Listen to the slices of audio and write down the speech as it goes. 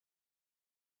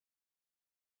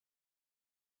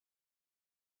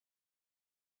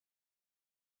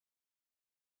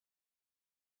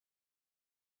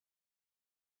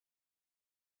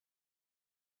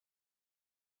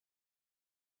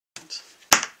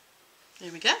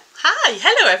Here we go. Hi,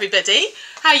 hello everybody.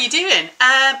 How are you doing?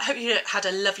 Hope you had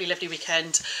a lovely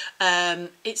weekend.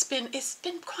 It's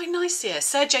been quite nice here.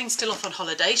 Sarah Jane's still off on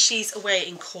holiday. She's away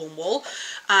in Cornwall,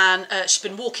 and she's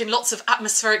been walking lots of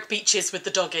atmospheric beaches with the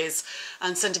doggies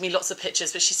and sending me lots of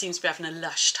pictures. But she seems to be having a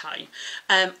lush time.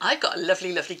 I've got a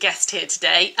lovely guest here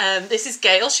today. This is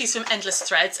Gail. She's from Endless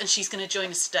Threads, and she's going to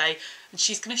join us today, and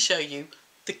she's going to show you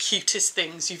the cutest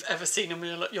things you've ever seen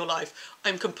in your life.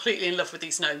 I'm completely in love with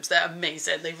these gnomes. They're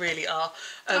amazing. They really are.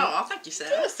 Oh, thank you,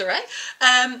 Sarah. That's all right.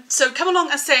 So come along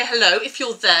and say hello if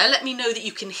you're there. Let me know that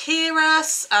you can hear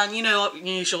us, and you know,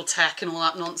 usual tech and all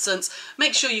that nonsense.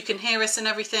 Make sure you can hear us and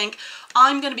everything.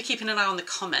 I'm going to be keeping an eye on the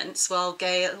comments while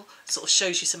Gail sort of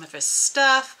shows you some of her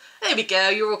stuff. There we go,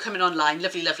 you're all coming online.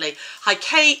 Lovely. Hi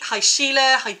Kate, hi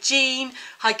Sheila, hi Jean,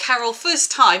 hi Carol,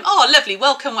 first time. Oh, lovely,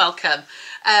 welcome.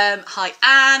 Hi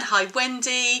Anne, hi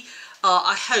Wendy.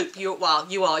 I hope you're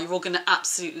all going to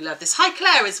absolutely love this. Hi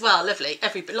Claire as well, lovely.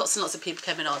 Lots and lots of people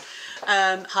coming on.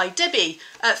 Hi Debbie,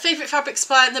 favourite fabric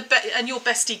supply and your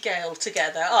bestie Gail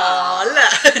together. Oh,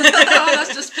 look. Oh,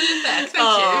 that's just perfect. Thank you.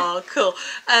 Oh, cool.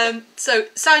 So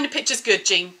sound and picture's good,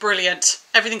 Jean. Brilliant.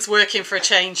 Everything's working for a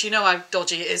change. You know how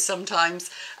dodgy it is sometimes.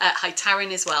 Hi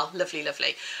Taryn as well.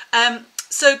 Lovely.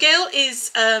 So Gail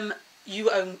is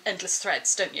you own Endless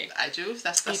Threads, don't you? I do.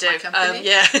 That's my company.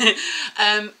 Yeah.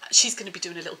 She's going to be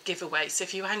doing a little giveaway. So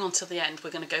if you hang on till the end, we're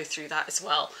going to go through that as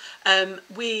well.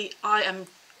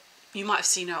 You might have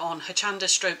seen her on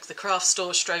Hachanda / the craft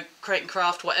store / Crate and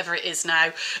Craft, whatever it is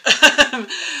now.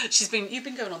 You've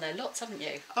been going on there lots, haven't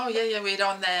you? Oh yeah, we're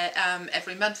on there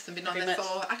every month and been on there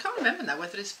for, I can't remember now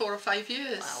whether it's 4 or 5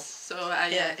 years. Wow. So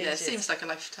yeah, it seems like a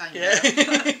lifetime. Yeah.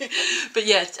 But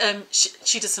yeah,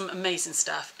 she does some amazing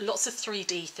stuff. Lots of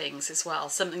 3D things as well.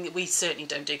 Something that we certainly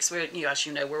don't do because as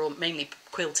you know, we're all mainly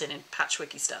quilting and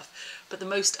patchworky stuff. But the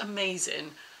most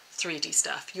amazing 3D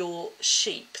stuff. Your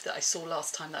sheep that I saw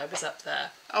last time that I was up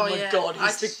there. Oh my God,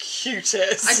 he's the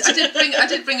cutest. I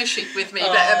did bring a sheep with me,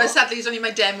 but sadly it's only my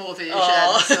demo version.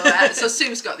 So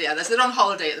Sue's got the others. They're on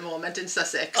holiday at the moment in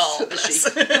Sussex. Oh, the sheep.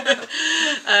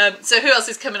 So who else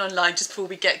is coming online just before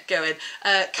we get going?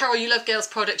 Carol, you love Gail's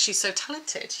product. She's so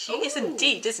talented. She is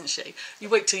indeed, isn't she? You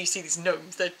wait till you see these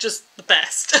gnomes. They're just the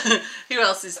best. Who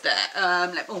else is there?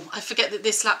 I forget that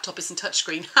this laptop isn't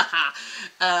touchscreen.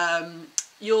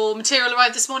 Your material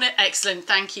arrived this morning. Excellent.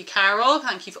 Thank you, Carol.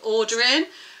 Thank you for ordering.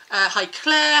 Hi,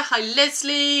 Claire. Hi,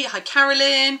 Leslie. Hi,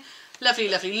 Carolyn.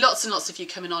 Lovely. Lots and lots of you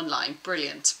coming online.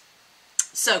 Brilliant.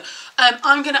 So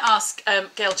I'm going to ask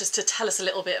Gail just to tell us a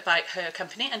little bit about her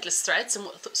company, Endless Threads, and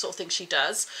what sort of things she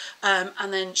does,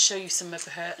 and then show you some of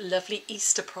her lovely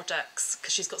Easter products,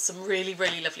 because she's got some really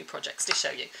lovely projects to show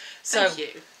you. So thank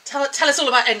you. Tell us all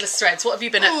about Endless Threads. What have you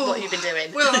been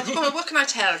doing? Well, what can I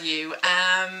tell you?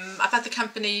 I've had the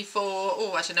company for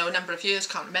I don't know, a number of years.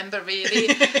 Can't remember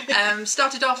really.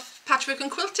 Started off patchwork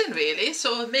and quilting really,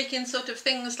 so making sort of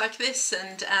things like this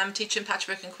and teaching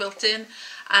patchwork and quilting.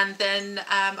 And then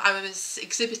I was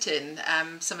exhibiting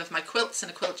some of my quilts in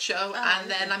a quilt show, and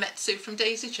then I met Sue from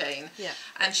Daisy Chain,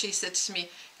 and she said to me,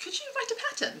 "Could you write a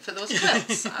pattern for those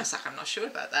quilts?" I was like, "I'm not sure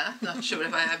about that. Not sure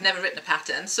if I've never written a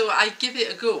pattern." So I give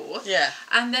it a go. Yeah.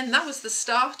 And then that was the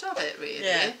start of it, really.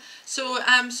 Yeah. So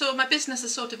so my business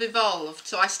has sort of evolved.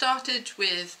 So I started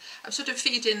with, I'm sort of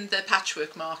feeding the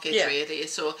patchwork market really.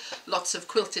 So lots of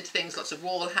quilted things, lots of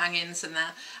wall hangings and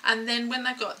that. And then when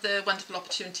I got the wonderful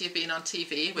opportunity of being on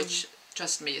TV, which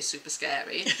trust me, is super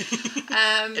scary.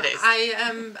 It is.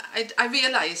 I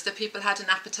realised that people had an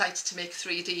appetite to make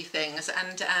 3D things,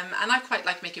 and I quite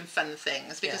like making fun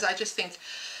things, because I just think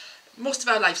most of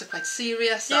our lives are quite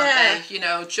serious, aren't they? You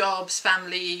know, jobs,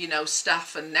 family, you know,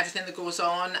 stuff and everything that goes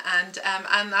on, and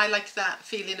I like that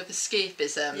feeling of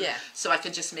escapism. Yeah. So I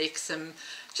can just make some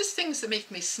things that make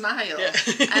me smile. Yeah.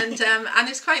 and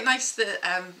it's quite nice that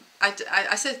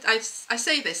I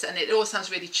say this, and it all sounds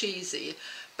really cheesy,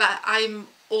 but I'm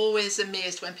always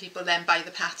amazed when people then buy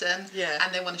the pattern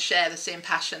and they want to share the same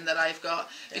passion that I've got,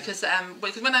 because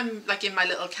when I'm like in my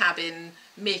little cabin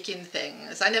making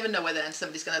things, I never know whether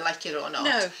somebody's going to like it or not.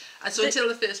 No. And so until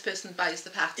the first person buys the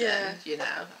pattern, you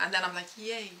know, and then I'm like,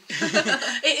 yay.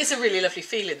 It is a really lovely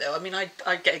feeling though. I mean, I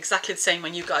get exactly the same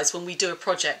when we do a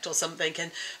project or something,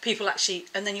 and people actually,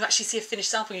 and then you actually see a finished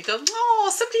sample and you go,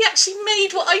 oh, somebody actually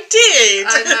made what I did.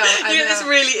 I know. This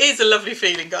really is a lovely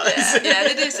feeling, guys. Yeah,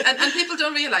 it is. And people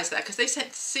don't realise that, because they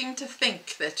seem to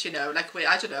think that, you know, like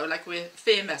we're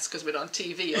famous because we're on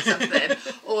TV or something,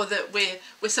 or that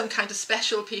we're some kind of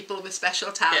special people with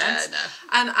special talents. Yeah,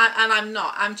 no. And I'm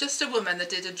not. I'm just a woman that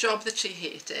did a job that she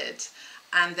hated,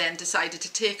 and then decided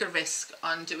to take a risk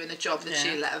on doing a job that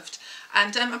she loved.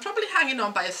 And I'm probably hanging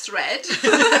on by a thread,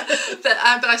 but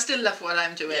I still love what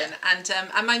I'm doing. Yeah.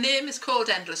 And my name is called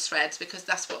Endless Threads because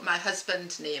that's what my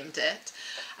husband named it.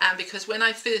 Because when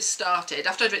I first started,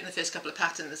 after I'd written the first couple of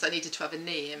patterns, I needed to have a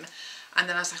name. And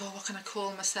then I was like, oh, what can I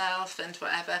call myself and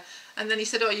whatever. And then he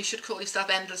said, oh, you should call yourself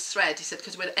Endless Thread. He said,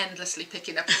 because we're endlessly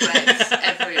picking up threads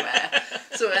everywhere.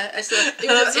 So that's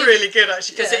really good,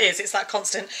 actually, because it is. It's that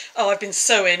constant, oh, I've been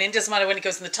sewing. It doesn't matter when it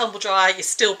goes in the tumble dryer, you're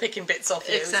still picking bits off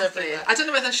you. Exactly. I don't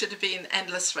know whether it should have been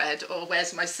Endless Thread or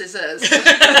Where's My Scissors. It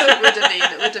would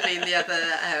have been the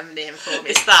other name for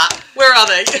me. It's that. Where are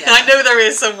they? Yeah. I know there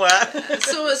is somewhere.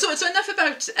 So enough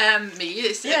about me.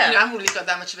 It's, you know, I haven't really got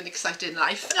that much of an exciting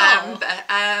life.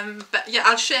 But yeah,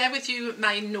 I'll share with you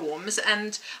my gnomes,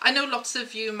 and I know lots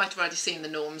of you might have already seen the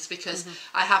gnomes because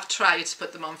I have tried to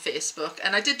put them on Facebook,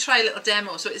 and I did try a little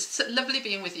demo, so it's lovely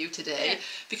being with you today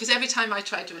because every time I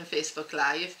try doing Facebook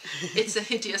Live, it's a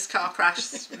hideous car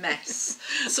crash mess.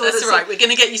 So that's all right, we're going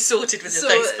to get you sorted with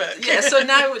your Facebook. Yeah, so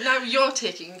now you're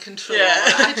taking control. Yeah.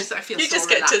 I feel you so just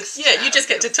relaxed. You just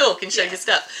get to talk and show your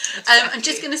stuff. Exactly. I'm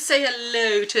just going to say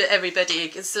hello to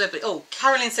everybody. It's lovely. Oh,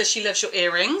 Caroline says she loves your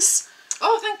earrings.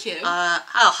 Oh, thank you.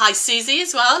 Hi Susie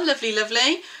as well. Lovely,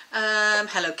 lovely.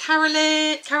 Hello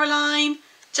Caroline,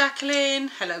 Jacqueline.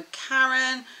 Hello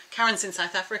Karen. Karen's in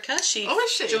South Africa. She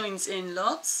joins in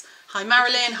lots. Hi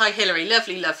Marilyn. Hi Hilary.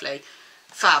 Lovely, lovely.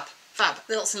 Fab.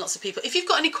 Lots and lots of people. If you've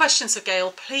got any questions for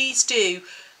Gail, please do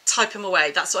type them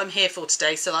away. That's what I'm here for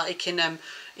today, so that I can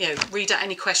read out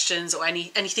any questions or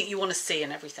anything you want to see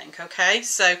and everything. Okay,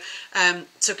 so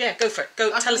yeah, go for it.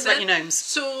 Tell us about your gnomes.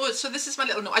 So this is my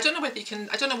little gnome. I don't know what you can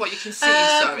see.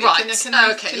 Sorry. Right.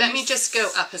 Okay. Let me just go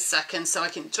up a second so I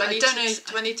can. Do I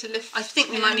need to lift? I think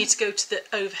we might need to go to the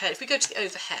overhead. If we go to the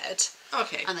overhead.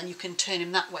 Okay. And then you can turn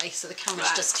him that way, so the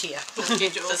camera's just here. Okay,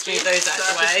 just move those out of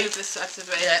the way. Move this out of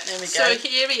the way. Yeah, there we go. So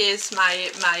here he is,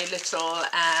 my little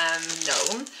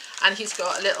gnome, and he's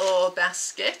got a little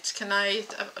basket. Can I?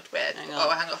 Where? Hang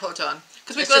on, hold on.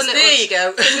 Because we've got a little. There you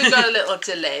go. We've got a little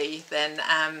delay. Then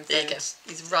there you go.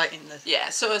 He's right in the. Yeah.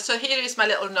 So here is my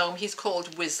little gnome. He's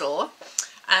called Whizzle.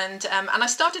 And I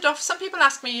started off. Some people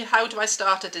ask me how do I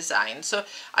start a design. So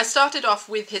I started off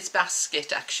with his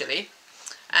basket actually.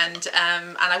 And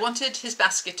I wanted his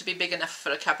basket to be big enough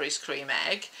for a Cadbury's cream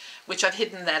egg, which I've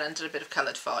hidden there under a bit of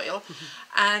coloured foil.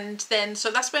 And then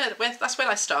so that's where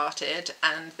I started,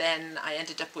 and then I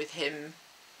ended up with him.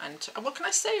 And what can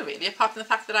I say really, apart from the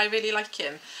fact that I really like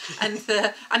him, and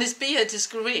his beard is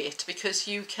great because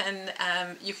you can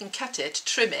cut it,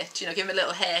 trim it, give him a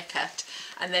little haircut,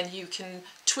 and then you can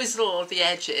twizzle the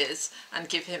edges and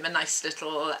give him a nice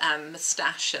little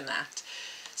moustache and that.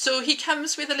 So he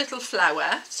comes with a little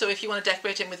flower, so if you want to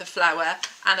decorate him with a flower,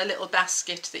 and a little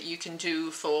basket that you can do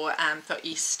for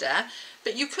Easter.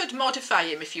 But you could modify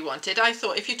him if you wanted. I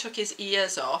thought if you took his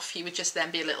ears off, he would just then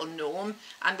be a little gnome.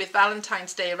 And with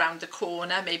Valentine's Day around the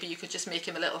corner, maybe you could just make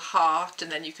him a little heart,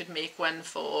 and then you could make one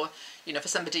for, for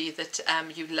somebody that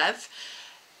you love.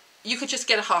 You could just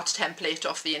get a heart template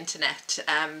off the internet.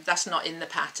 That's not in the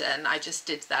pattern. I just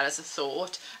did that as a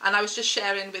thought, and I was just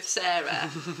sharing with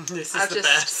Sarah. This is the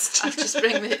best. I'll just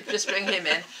bring him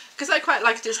in because I quite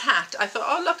liked his hat. I thought,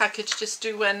 oh look, I could just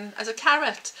do one as a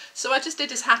carrot. So I just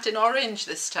did his hat in orange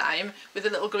this time with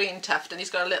a little green tuft, and he's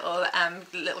got a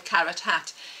little carrot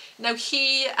hat. Now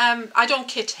I don't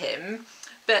kit him.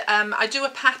 But I do a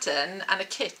pattern and a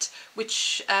kit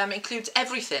which includes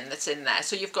everything that's in there.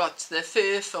 So you've got the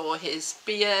fur for his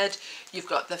beard, you've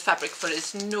got the fabric for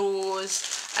his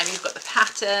nose, and you've got the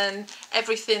pattern.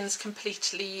 Everything's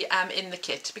completely in the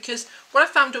kit. Because what I've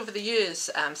found over the years,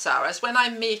 Sara, is when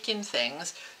I'm making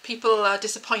things, people are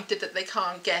disappointed that they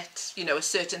can't get, a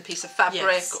certain piece of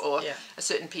fabric or a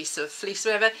certain piece of fleece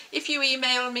or whatever. If you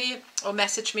email me or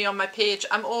message me on my page,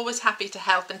 I'm always happy to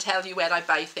help and tell you where I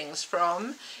buy things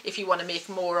from if you want to make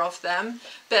more of them.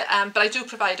 But I do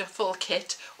provide a full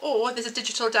kit, or there's a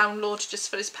digital download just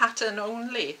for his pattern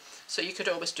only. So you could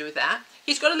always do that.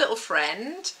 He's got a little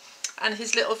friend, and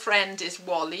his little friend is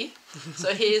Wally.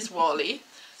 So here's Wally.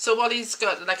 So Wally's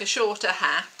got like a shorter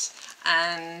hat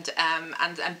and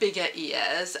bigger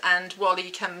ears, and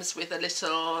Wally comes with a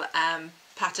little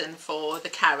pattern for the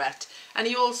carrot, and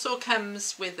he also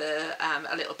comes with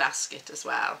a little basket as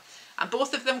well, and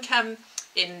both of them come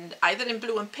in either in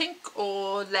blue and pink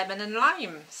or lemon and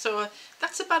lime. So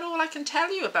that's about all I can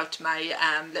tell you about my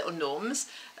little gnomes,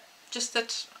 just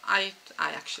that I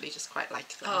actually just quite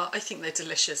like them. Oh, I think they're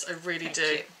delicious. I really do.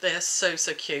 You. They're so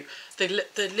cute. The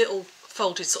little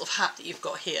folded sort of hat that you've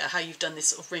got here, how you've done this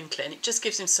sort of wrinkling, it just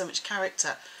gives him so much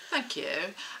character. Thank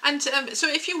you. And so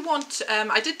if you want,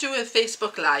 I did do a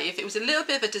Facebook Live. It was a little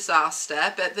bit of a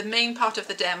disaster, but the main part of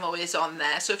the demo is on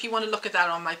there. So if you want to look at that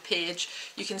on my page,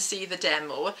 you can see the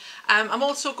demo. I'm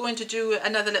also going to do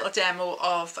another little demo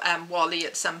of Wally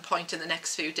at some point in the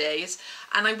next few days.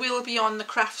 And I will be on the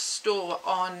craft store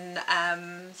on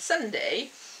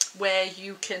Sunday, where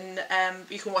you can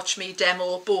watch me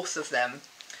demo both of them.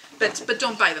 But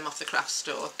don't buy them off the craft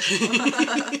store.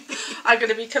 I'm going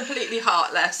to be completely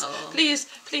heartless. Oh. Please,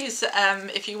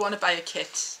 if you want to buy a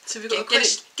kit, so we've got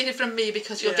get it from me,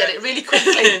 because you'll get it really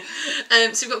quickly.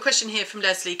 So we've got a question here from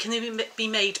Leslie. Can they be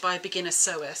made by a beginner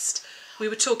sewist? We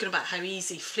were talking about how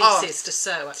easy fleece is to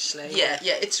sew, actually. Yeah,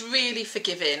 it's really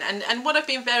forgiving. And what I've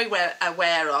been very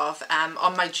aware of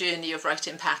on my journey of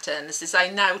writing patterns is I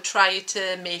now try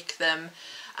to make them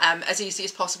as easy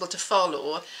as possible to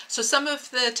follow. So some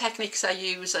of the techniques I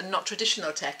use are not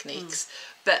traditional techniques,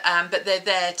 but they're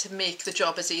there to make the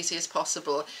job as easy as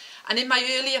possible. And in my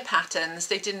earlier patterns,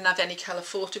 they didn't have any colour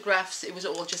photographs. It was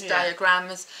all just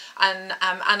diagrams. And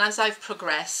as I've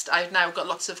progressed, I've now got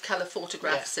lots of colour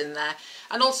photographs in there.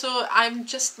 And also, I'm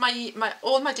just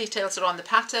all my details are on the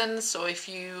pattern. So if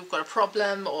you've got a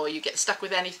problem or you get stuck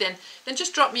with anything, then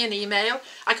just drop me an email.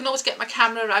 I can always get my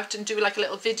camera out and do like a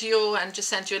little video and just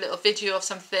send you a little video of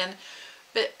something.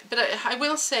 But I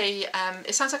will say,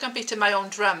 it sounds like I'm beating my own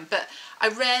drum, but I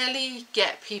rarely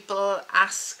get people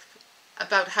ask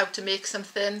about how to make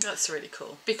something. That's really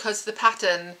cool. Because the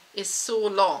pattern is so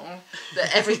long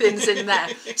that everything's in there.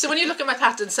 So when you look at my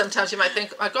pattern, sometimes you might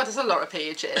think, oh my God, there's a lot of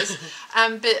pages.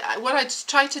 But what I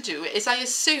try to do is I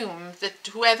assume that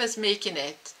whoever's making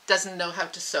it doesn't know how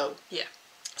to sew. Yeah.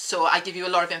 So I give you a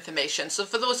lot of information. So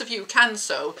for those of you who can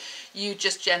sew, you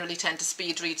just generally tend to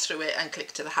speed read through it and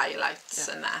click to the highlights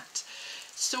and that.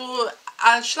 So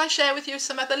shall I share with you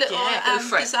some other little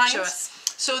designs? Show us.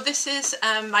 So this is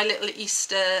my little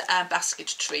Easter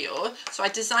basket trio. So I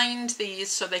designed these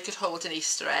so they could hold an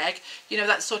Easter egg. You know,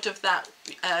 that's sort of that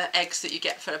eggs that you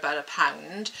get for about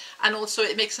 £1. And also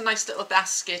it makes a nice little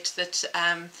basket that,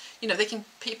 you know,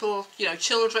 people, you know,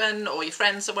 children or your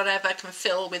friends or whatever can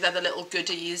fill with other little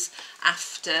goodies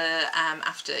after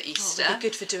Easter. Oh, they'd be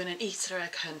good for doing an Easter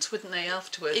egg hunt, wouldn't they,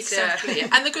 afterwards? Exactly. Yeah.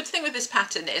 And the good thing with this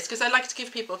pattern is, because I like to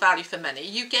give people value for money,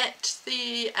 you get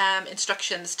the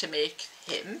instructions to make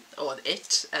him or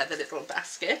it, the little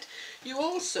basket. You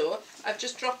also, I've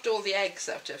just dropped all the eggs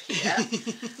out of here,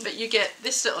 but you get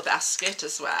this little basket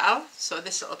as well. So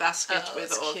this little basket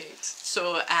with all, cute.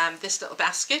 So this little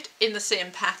basket in the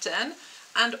same pattern,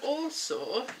 and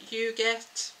also you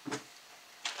get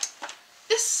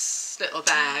this little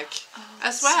bag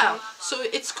as well. So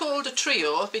it's called a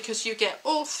trio because you get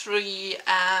all three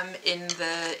in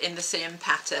the same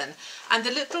pattern. And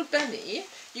the little bunny,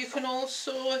 you can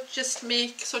also just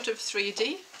make sort of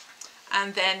 3D,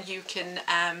 and then you can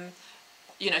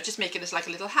you know, just make it as like a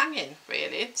little hanging,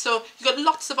 really. So you've got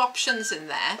lots of options in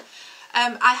there.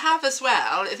 I have as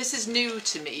well, this is new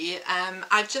to me,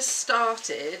 I've just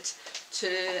started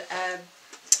to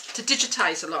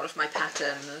digitise a lot of my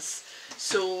patterns,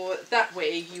 so that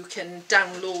way you can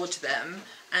download them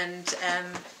and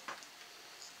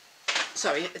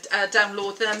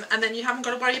download them, and then you haven't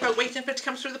got to worry about waiting for it to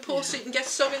come through the post, so you can get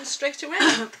sewing straight away.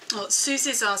 Well,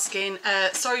 Susie's asking,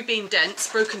 sorry being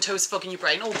dense, broken toes fogging your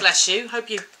brain. Oh, bless you. Hope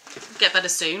you get better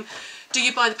soon. Do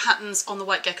you buy the patterns on the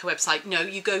White Gecko website? No,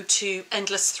 you go to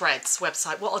Endless Threads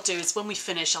website. What I'll do is when we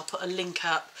finish, I'll put a link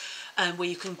up where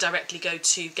you can directly go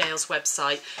to Gail's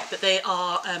website. But they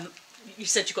are, you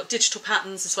said you've got digital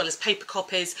patterns as well as paper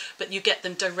copies, but you get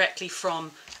them directly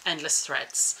from Endless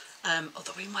Threads.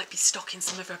 Although we might be stocking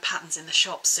some of our patterns in the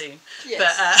shop soon.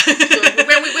 Yes. But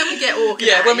when we get organised.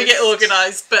 Yeah, when we get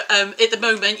organised. But at the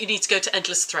moment, you need to go to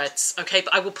Endless Threads, okay?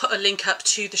 But I will put a link up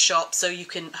to the shop so you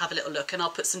can have a little look, and I'll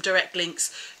put some direct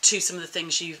links to some of the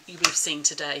things we've seen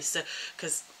today. So,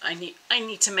 because I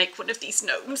need to make one of these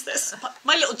gnomes.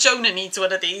 My little Jonah needs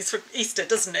one of these for Easter,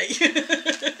 doesn't he?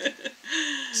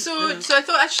 So I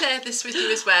thought I'd share this with you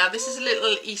as well. This is a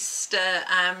little Easter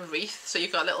wreath. So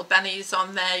you've got little bunnies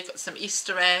on there, you've got some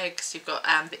Easter eggs, you've got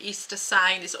the Easter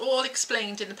sign. It's all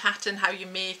explained in the pattern how you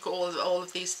make all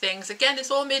of these things. Again,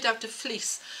 it's all made out of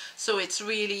fleece, so it's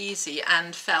really easy,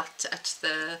 and felt at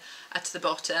the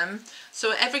bottom.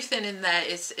 So everything in there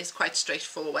is quite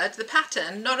straightforward. The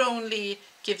pattern not only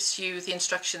gives you the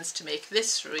instructions to make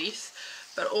this wreath,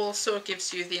 but also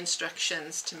gives you the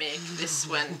instructions to make this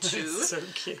one too. So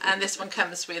cute. And this one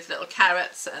comes with little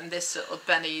carrots, and this little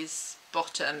bunny's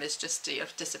bottom is just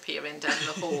disappearing down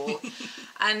the hole.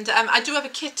 And I do have a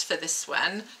kit for this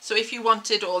one, so if you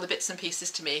wanted all the bits and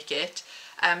pieces to make it,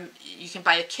 You can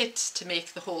buy a kit to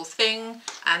make the whole thing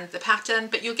and the pattern,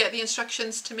 but you'll get the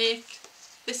instructions to make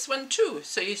this one too.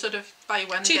 So you sort of buy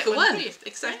one, Two get for one. free.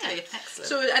 Exactly. Yeah, excellent.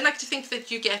 So I like to think that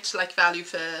you get like value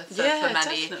for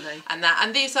money. Definitely.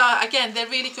 And these are, again, they're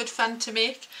really good fun to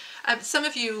make. Some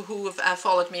of you who have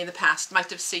followed me in the past might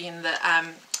have seen that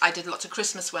I did lots of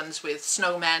Christmas ones with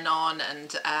snowmen on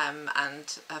and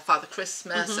Father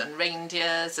Christmas and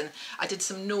reindeers, and I did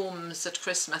some gnomes at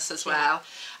Christmas as well.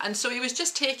 And so it was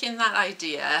just taking that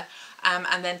idea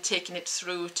and then taking it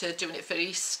through to doing it for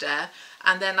Easter.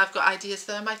 And then I've got ideas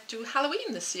that I might do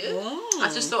Halloween this year. Whoa.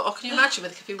 I just thought, oh, can you imagine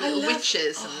with a few little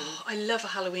witches? Oh, I love a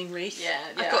Halloween wreath. Yeah,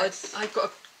 I've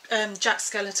got a Jack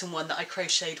Skellington one that I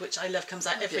crocheted, which I love, comes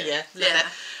out every year. Love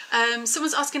it.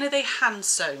 Someone's asking, are they hand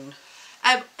sewn?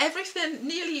 Everything,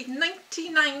 nearly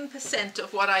 99%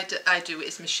 of what I do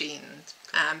is machined.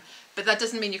 But that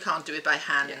doesn't mean you can't do it by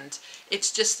hand. Yeah.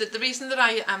 It's just that the reason that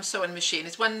I am sewing machine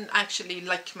is, one, I actually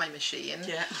like my machine.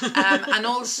 Yeah. And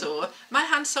also, my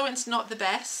hand sewing's not the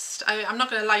best. I'm not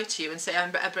going to lie to you and say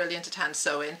I'm brilliant at hand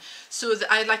sewing. So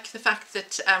I like the fact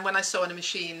that when I sew on a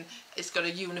machine, it's got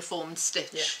a uniform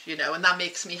stitch, you know, and that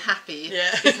makes me happy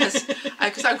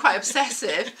because I'm quite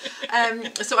obsessive.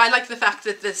 So I like the fact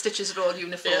that the stitches are all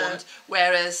uniformed,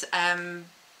 whereas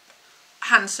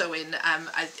hand sewing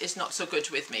is not so good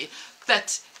with me.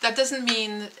 But that doesn't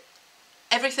mean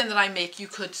everything that I make you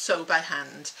could sew by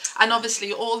hand. And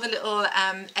obviously all the little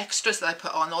extras that I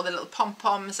put on, all the little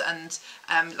pom-poms and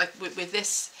like with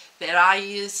this, their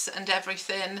eyes and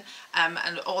everything,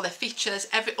 and all their features,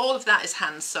 all of that is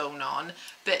hand sewn on.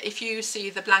 But if you see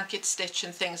the blanket stitch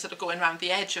and things that are going around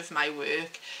the edge of my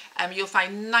work, you'll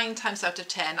find 9 times out of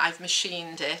 10 I've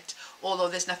machined it, although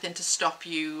there's nothing to stop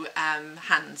you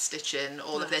hand stitching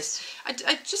all of this. I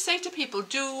just say to people,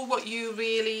 do what you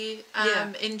really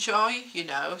enjoy, you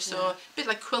know. So a bit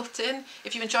like quilting.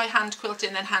 If you enjoy hand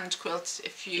quilting, then hand quilt.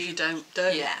 If you don't.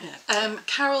 Yeah.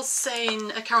 Carol's saying,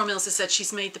 Carol Mills has said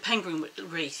she's made the penguin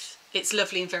wreath. It's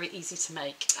lovely and very easy to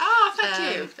make. Ah,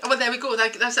 thank you. Oh, well, there we go.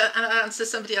 That's an answer to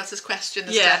somebody else's question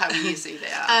as to how easy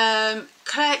they are.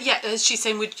 Claire, she's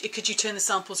saying, could you turn the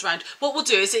samples around? What we'll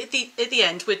do is at the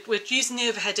end, we're using the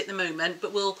overhead at the moment,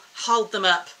 but we'll hold them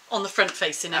up on the front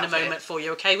facing in a moment for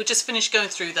you, okay? We'll just finish going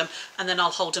through them and then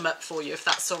I'll hold them up for you if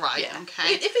that's all right,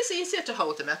 okay? If it's easier to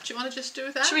hold them up, do you want to just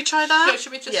do that? Should we try that?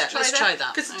 Should we just try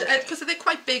that? Because they're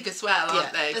quite big as well,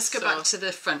 aren't they? Let's go back to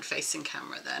the front facing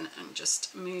camera then and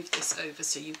just move this over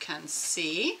so you can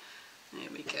see. There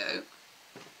we go.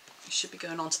 We should be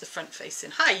going on to the front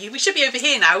facing. Hi, we should be over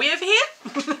here now. Are we over here?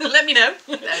 Let me know.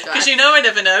 Because you know I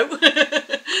never know.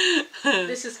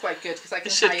 This is quite good because I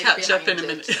can should catch up in a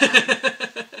minute.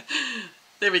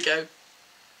 There we go.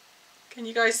 Can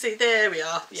you guys see? There we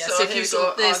are. Yeah, so if you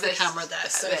saw, there's the camera there.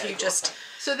 So if you just...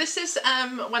 So this is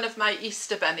one of my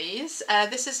Easter bunnies.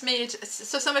 This is made,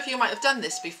 so some of you might have done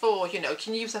this before, you know,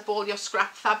 can you use up all your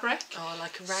scrap fabric? Oh,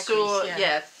 like a rag so,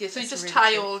 wreath, so you just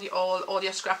tie all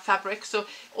your scrap fabric. So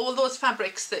all those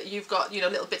fabrics that you've got, you know,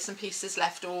 little bits and pieces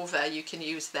left over, you can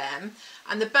use them.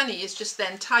 And the bunny is just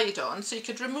then tied on, so you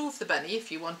could remove the bunny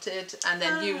if you wanted, and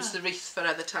then use the wreath for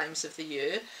other times of the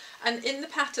year. And in the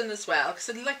pattern as well, because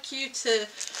I'd like you to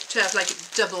have like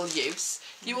double use,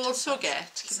 you also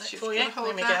get...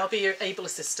 I'll be your able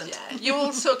assistant. Yeah, you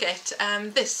also get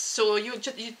this, so you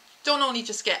don't only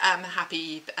just get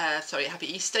happy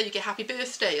Easter, you get happy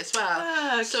birthday as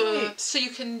well. So you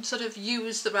can sort of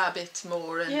use the rabbit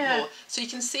more and more. So you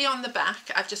can see on the back,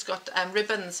 I've just got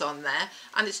ribbons on there,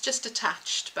 and it's just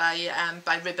attached by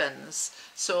ribbons.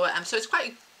 So it's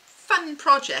quite a fun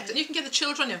project, and you can get the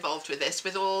children involved with this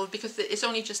because it's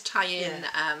only just tying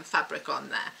fabric on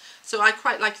there. So I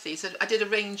quite like these. I did a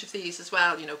range of these as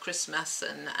well, you know, Christmas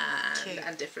and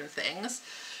different things.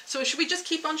 So should we just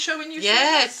keep on showing you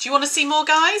things? Do you want to see more,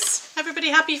 guys? Everybody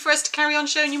happy for us to carry on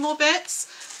showing you more bits?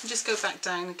 We'll just go back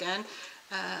down again.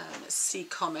 Let's see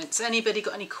comments. Anybody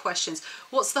got any questions?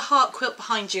 What's the heart quilt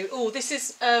behind you? Oh, this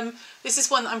is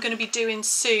one that I'm going to be doing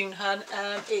soon, hun.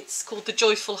 It's called the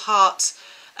Joyful Heart.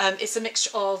 It's a mixture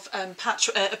of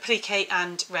applique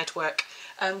and red work.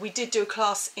 We did do a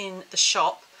class in the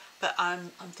shop, but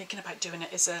I'm thinking about doing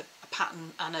it as a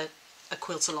pattern and a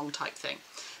quilt along type thing.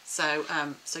 So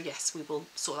so yes, we will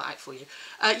sort that out for you.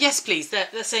 Yes, please. They're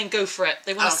saying go for it.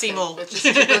 They want to see more. We'll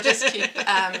just keep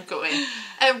going.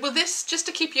 Well, this, just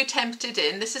to keep you tempted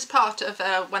in, this is part of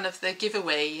one of the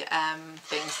giveaway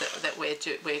things that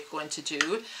we're going to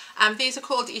do. These are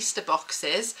called Easter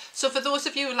boxes. So for those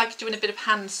of you who like doing a bit of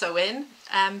hand sewing,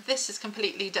 this is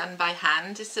completely done by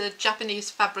hand. It's a Japanese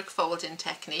fabric folding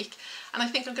technique. And I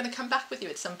think I'm going to come back with you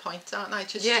at some point, aren't I,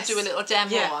 just to do a little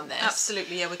demo on this.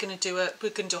 Absolutely. Yeah, we're going to do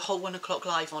a whole 1 o'clock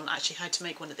live on actually how to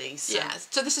make one of these. So. Yeah.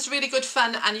 So this is really good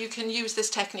fun, and you can use this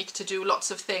technique to do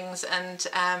lots of things. And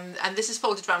this is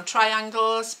folded round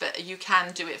triangles, but you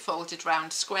can do it folded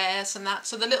round squares and that.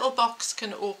 So the little box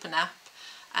can open up,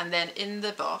 and then in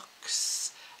the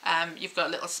box you've got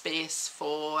a little space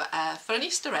for an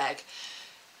Easter egg.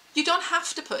 You don't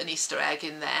have to put an Easter egg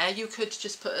in there. You could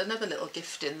just put another little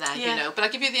gift in there, you know. But I'll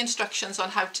give you the instructions on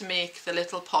how to make the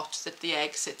little pot that the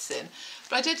egg sits in.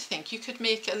 But I did think you could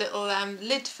make a little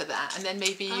lid for that, and then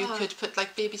maybe you could put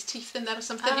like baby's teeth in there or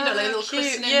something, you know, like a little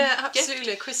christening gift. Yeah,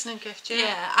 absolutely, a christening gift, yeah.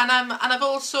 Yeah, and I've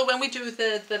also, when we do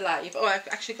the live, I've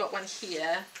actually got one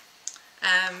here.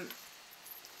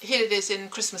 Here it is in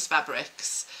Christmas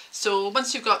fabrics. So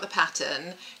once you've got the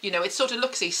pattern, you know, it sort of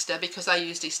looks Easter because I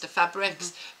used Easter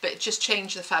fabrics, but just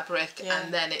change the fabric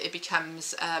and then it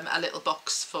becomes a little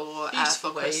box for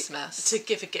Christmas. To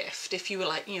give a gift, if you were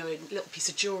like, you know, a little piece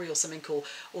of jewellery or something,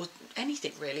 or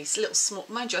anything really. It's a little small,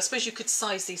 mind you, I suppose you could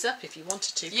size these up if you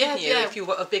wanted to, couldn't you? If you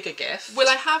want a bigger gift. Well,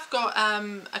 I have got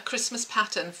a Christmas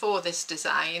pattern for this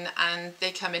design, and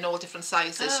they come in all different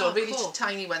sizes. So really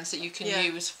tiny ones that you can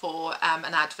use for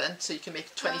an advent, so you can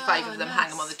make 25 of them, hang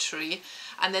them on the tree,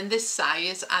 and then this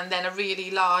size, and then a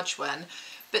really large one.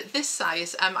 But this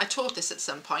size, I taught this at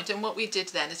some point, and what we did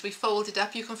then is we folded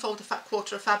up. You can fold a fat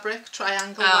quarter of fabric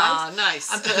triangle wise,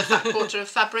 nice, and put a fat quarter of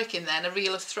fabric in there, and a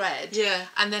reel of thread. Yeah,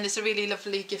 and then it's a really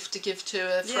lovely gift to give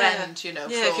to a friend, you know.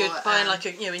 Yeah, if you're buying like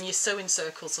a, you know, in your sewing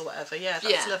circles or whatever. Yeah,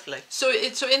 that's lovely. So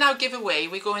in our giveaway,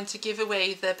 we're going to give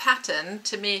away the pattern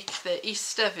to make the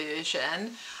Easter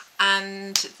version,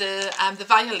 and the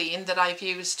violin that I've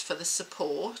used for the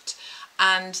support,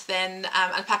 and then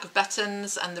a pack of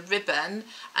buttons and the ribbon,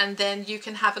 and then you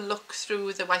can have a look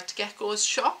through the White Gecko's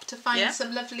shop to find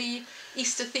some lovely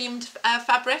Easter themed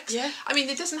fabrics. Yeah. I mean,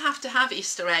 it doesn't have to have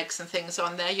Easter eggs and things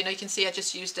on there. You know, you can see I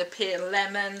just used a pale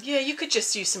lemon. Yeah, you could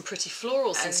just use some pretty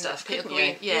florals and stuff, couldn't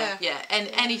you? Yeah, and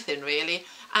anything really.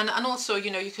 And also,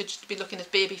 you know, you could just be looking at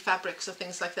baby fabrics or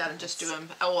things like that and just do them,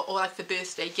 or like for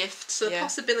birthday gifts. So the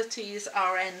possibilities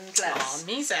are endless. Oh,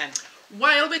 amazing.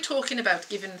 While we're talking about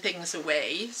giving things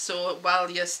away, so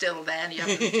while you're still there and you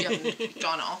haven't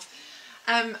gone off,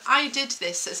 I did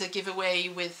this as a giveaway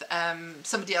with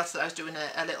somebody else that I was doing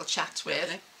a little chat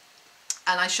with,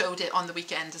 and I showed it on the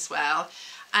weekend as well.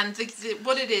 And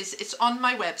what it is, it's on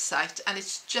my website, and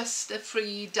it's just a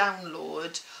free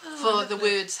download for the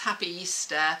words Happy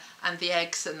Easter and the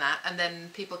eggs and that, and then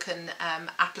people can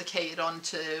applicate it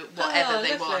onto whatever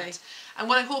they want. And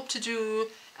what I hope to do,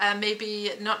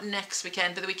 maybe not next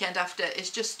weekend, but the weekend after, is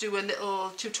just do a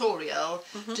little tutorial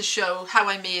to show how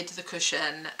I made the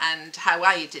cushion and how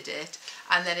I did it,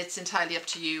 and then it's entirely up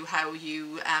to you how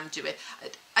you do it.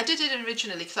 I did it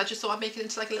originally because I just thought I'd make it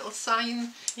into like a little sign,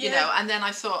 you know, and then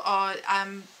I thought,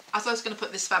 as I was going to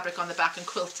put this fabric on the back and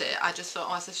quilt it, I just thought,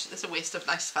 that's a waste of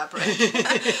nice fabric.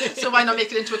 So why not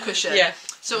make it into a cushion? Yeah.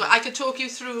 So I could talk you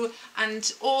through,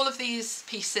 and all of these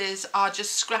pieces are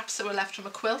just scraps that were left from a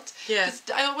quilt. Yeah. 'Cause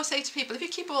I always say to people, if you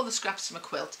keep all the scraps from a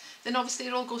quilt, then obviously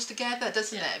it all goes together,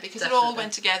 doesn't it? Because it all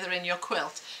went together in your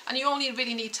quilt. And you only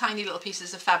really need tiny little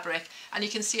pieces of fabric. And you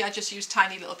can see I just used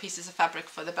tiny little pieces of fabric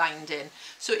for the binding.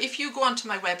 So if you go onto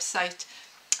my website,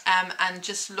 and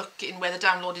just look in where the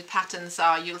downloaded patterns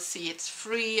are, you'll see it's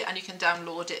free, and you can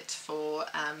download it for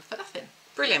nothing.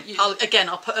 Brilliant.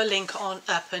 I'll put a link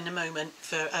up in a moment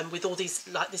for with all these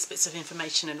this bits of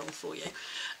information and all for you.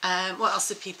 What else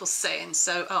are people saying?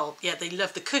 So they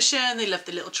love the cushion, they love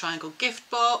the little triangle gift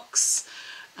box.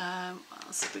 What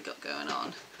else have we got going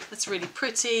on? That's really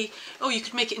pretty. Oh, you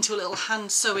could make it into a little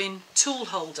hand sewing tool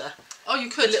holder. Oh,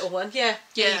 you could. A little one, yeah.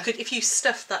 You could, if you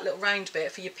stuffed that little round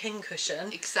bit for your pin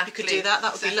cushion. Exactly. You could do that.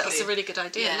 That would be that's a really good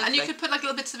idea. Yeah, and you could put like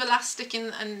little bits of elastic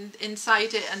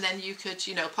inside it, and then you could,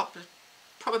 you know,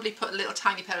 probably put a little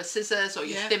tiny pair of scissors or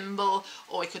your thimble,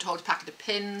 or you could hold a packet of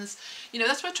pins. You know,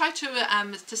 that's what I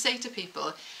try to say to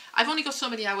people. I've only got so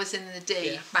many hours in the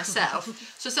day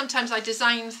myself, so sometimes I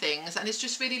design things, and it's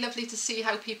just really lovely to see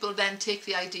how people then take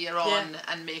the idea on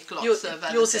and make lots of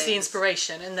other yours things. Is the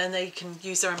inspiration, and then they can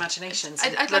use their imaginations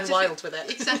and run wild with it.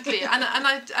 Exactly, and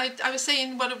I was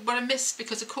saying what I missed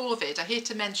because of COVID. I hate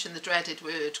to mention the dreaded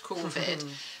word COVID,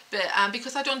 But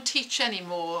because I don't teach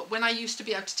anymore, when I used to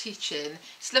be out teaching,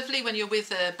 it's lovely when you're with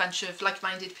a bunch of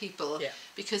like-minded people,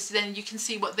 because then you can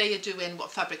see what they are doing,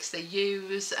 what fabrics they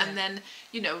use, and then,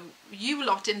 you know, you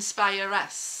lot inspire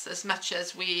us as much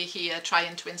as we here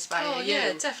trying to inspire you.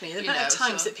 Yeah, definitely. The amount of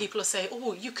times that people will say,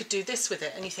 oh, you could do this with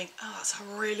it, and you think, oh, that's a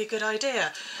really good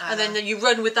idea. And then you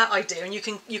run with that idea and you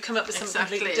come up with something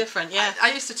completely different. Yeah.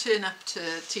 I used to turn up to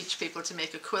teach people to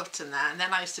make a quilt and that, and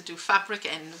then I used to do fabric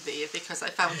envy because I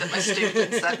found that my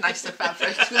students had nicer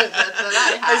fabric that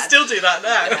I had. I still do that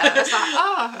now. Yeah, I was like,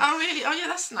 oh really? Oh yeah,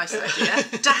 that's a nice idea.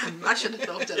 Damn, I should have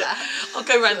thought of that. I'll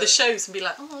go around the shows and be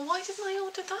like, oh, why didn't I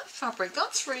order that fabric?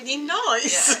 That's really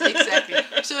nice. Yeah, exactly.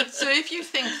 So if you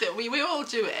think that we all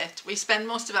do it, we spend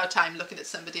most of our time looking at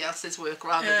somebody else's work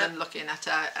rather than looking at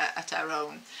our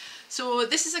own. So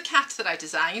this is a cat that I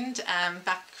designed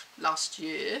back last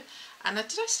year. And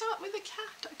did I start with a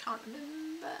cat? I can't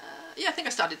remember. Yeah, I think I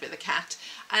started with a cat.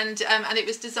 And it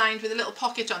was designed with a little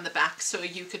pocket on the back, so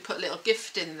you could put a little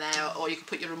gift in there, or you could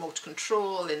put your remote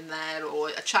control in there, or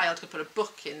a child could put a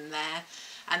book in there.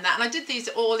 And I did these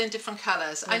all in different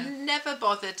colours. I never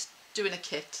bothered doing a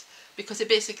kit, because it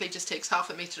basically just takes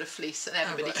 1/2 metre of fleece and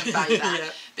everybody can buy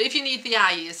that. But if you need the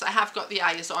eyes, I have got the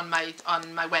eyes on my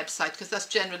website, because that's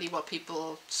generally what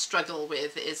people struggle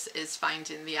with, is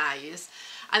finding the eyes.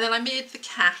 And then I made the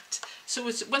cat. So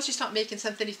once you start making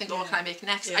something, you think, oh, what can I make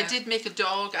next? I did make a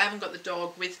dog. I haven't got the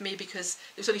dog with me because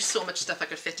there's only so much stuff I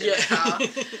could fit in the car.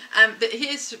 But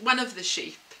here's one of the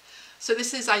sheep. So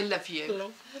this is I love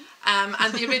you.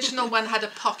 And the original one had a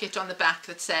pocket on the back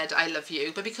that said I love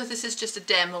you. But because this is just a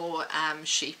demo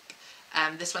sheep,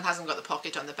 this one hasn't got the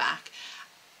pocket on the back.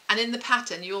 And in the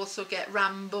pattern, you also get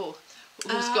Rambo,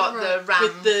 who's got the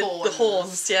ram horns. The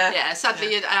horns, yeah. Yeah,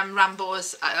 sadly,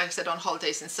 Rambo's, like I said, on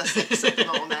holidays in Sussex at the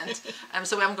moment.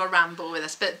 So we haven't got Rambo with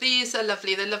us. But these are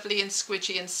lovely. They're lovely and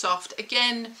squidgy and soft.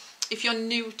 Again, if you're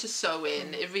new to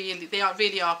sewing, they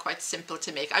really are quite simple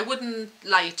to make. I wouldn't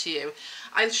lie to you.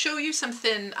 I'll show you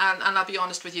something, and I'll be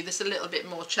honest with you, this is a little bit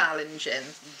more challenging.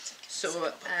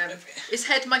 So his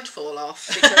head might fall off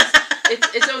because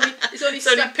it's only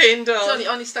pinned on. It's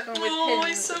only stuck on with pins.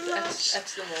 It's so lush. At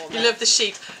the moment. You love the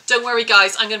sheep. Don't worry,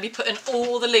 guys. I'm going to be putting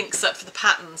all the links up for the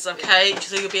patterns. Okay,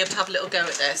 so you'll be able to have a little go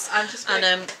at this. I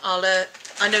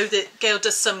know that Gail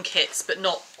does some kits, but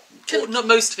not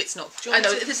most of it's not. I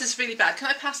know this is really bad. Can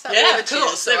I pass that over to to you?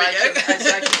 Course, so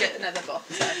I can get another box.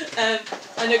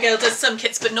 I know Gail does some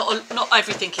kits, but not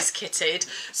everything is kitted.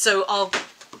 So I'll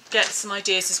get some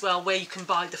ideas as well where you can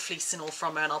buy the fleece and all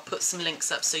from her, and I'll put some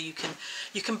links up so you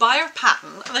can buy her a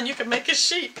pattern and then you can make a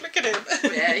sheep. Look at him.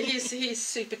 Yeah, he's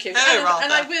super cute. Oh,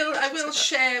 and I will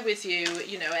share with you,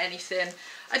 you know, anything.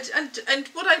 And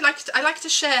what I like to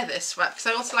share this because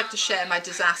I also like to share my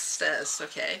disasters.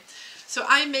 Okay, so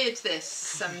I made this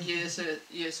some years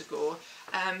ago.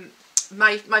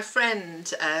 My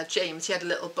friend James, he had a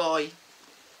little boy,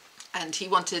 and he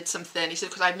wanted something. He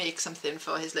said, could I make something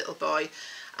for his little boy?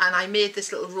 And I made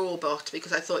this little robot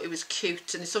because I thought it was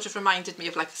cute, and it sort of reminded me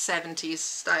of like the 70s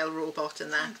style robot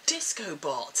and that. Oh, disco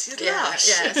bot. Yeah.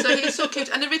 So he's so cute.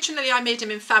 And originally I made him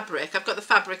in fabric. I've got the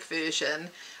fabric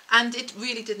version, and it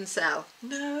really didn't sell.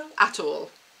 No. At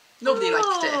all. Nobody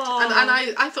liked it.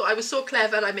 And I thought I was so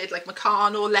clever. I made like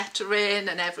Meccano lettering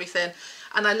and everything,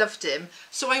 and I loved him.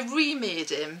 So I remade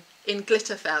him in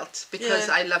glitter felt because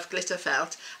I love glitter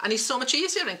felt, and he's so much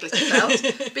easier in glitter felt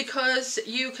because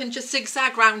you can just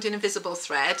zigzag round in invisible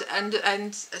thread, and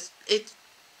it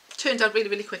turned out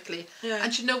really quickly.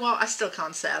 And you know what, I still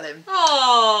can't sell him.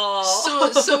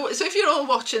 So if you're all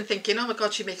watching thinking, oh my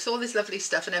god, she makes all this lovely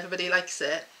stuff and everybody likes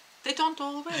it, they don't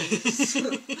always.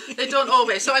 They don't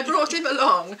always. So I brought him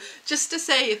along just to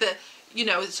say that, you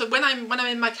know, so when I'm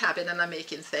in my cabin and I'm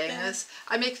making things,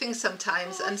 I make things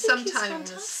sometimes, and sometimes.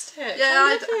 He's fantastic. Yeah,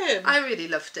 I love him. I really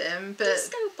loved him, but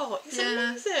Disco bot, he's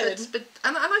amazing. But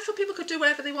and I thought people could do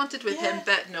whatever they wanted with him,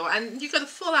 but no. And you got a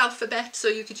full alphabet, so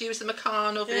you could use the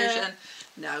Meccano version.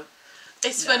 No.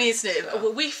 It's funny, isn't it?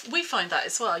 Well, we find that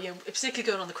as well. You know, particularly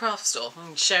going on the craft store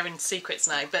and sharing secrets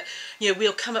now. But you know,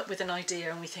 we'll come up with an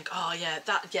idea and we think, oh yeah,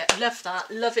 love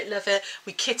that, love it.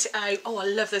 We kit it out. Oh, I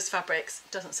love those fabrics. It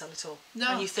doesn't sell at all.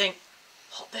 No. And you think,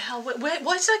 what the hell? Why did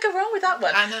I go wrong with that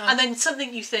one? I know. And then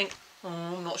something you think,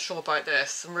 I'm not sure about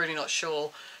this. I'm really not sure.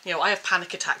 You know, I have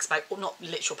panic attacks about, well, not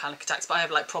literal panic attacks, but I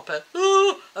have like proper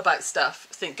about stuff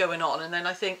going on, and then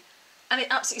I think, and it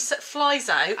absolutely flies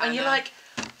out, and you're like,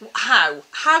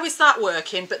 How is that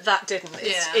working, but that didn't?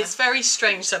 It's very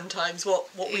strange sometimes what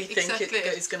we think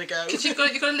is going to go. Because you've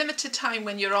got a limited time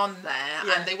when you're on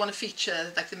there, and they want to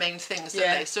feature like the main things,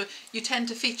 don't they? So you tend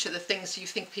to feature the things you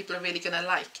think people are really going to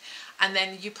like, and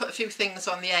then you put a few things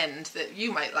on the end that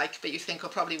you might like, but you think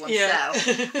probably won't sell.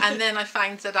 And then I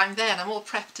find that I'm there and I'm all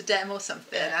prepped to demo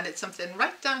something, and it's something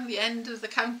right down the end of the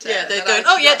counter. Yeah, they're going,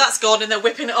 that's gone, and they're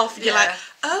whipping it off, and you're like,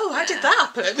 oh, how did that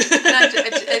happen?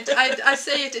 And I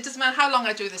say it doesn't matter how long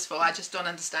I do this for, I just don't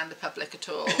understand the public at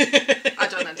all. I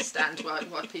don't understand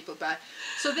what people buy.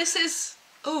 So this is...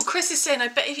 Oh, Chris is saying, I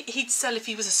bet he'd sell if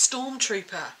he was a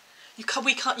stormtrooper. You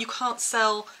can't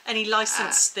sell any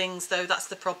licensed things though. That's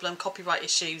the problem, copyright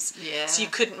issues. Yeah. So you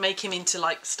couldn't make him into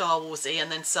like Star Warsy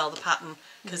and then sell the pattern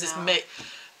because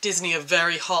Disney are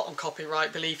very hot on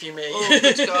copyright. Believe you me. Oh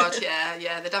good God,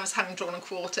 yeah. They'd have us hung, drawn, and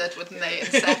quartered, wouldn't they? In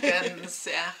seconds,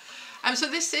 yeah. So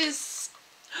this is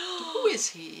who is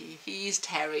he? He's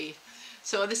Terry.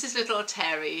 So this is little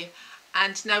Terry,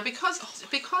 and now because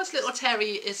little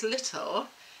Terry is little,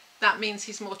 that means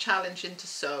he's more challenging to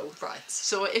sew. Right.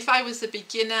 So if I was a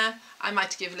beginner, I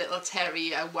might give little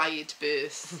Terry a wide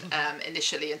berth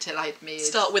initially until I'd made...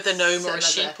 Start with a gnome or a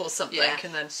sheep or something,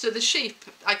 and then... So the sheep,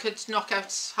 I could knock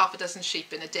out half a dozen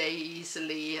sheep in a day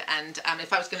easily, and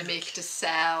if I was going to make to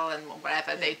sell and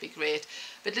whatever, they'd be great.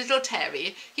 But little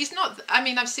Terry, he's not... I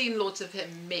mean, I've seen loads of him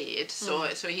made, so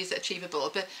he's achievable.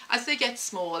 But as they get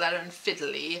smaller and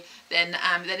fiddly, then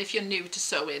if you're new to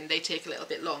sewing, they take a little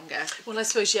bit longer. Well, I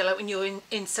suppose, like when you're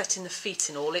insetting the feet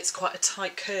and all, it's quite a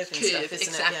tight curve and stuff, isn't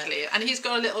exactly. it? Yeah. And he's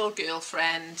got a little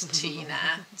girlfriend,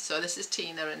 Tina. So this is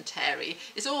Tina and Terry.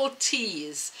 It's all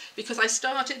T's, because I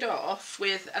started off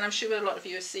with, and I'm sure a lot of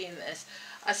you have seen this,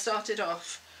 I started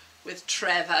off with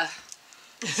Trevor.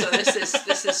 So this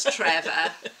is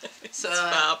Trevor. So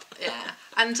fab. Yeah,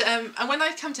 and when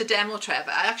I come to demo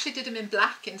Trevor, I actually did him in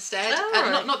black instead.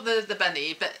 Right. Not the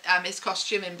bunny, but his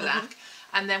costume in black.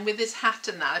 And then with his hat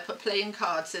and that, I put playing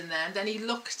cards in there, and then he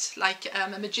looked like a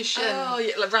magician. Oh,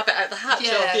 yeah, like rabbit out the hat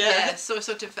job. Yeah. So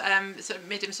sort of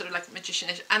made him sort of like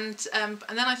magicianish. And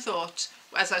then I thought,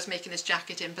 as I was making his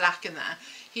jacket in black and that,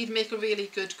 he'd make a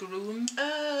really good groom.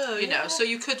 Oh, you know, so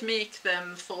you could make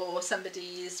them for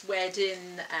somebody's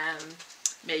wedding,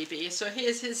 maybe. So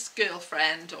here's his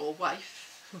girlfriend or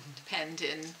wife,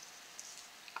 depending.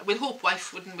 We'd hope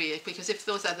wife, wouldn't we? Because if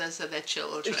those others are their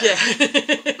children,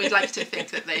 we'd like to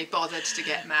think that they bothered to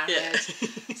get married.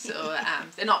 Yeah. So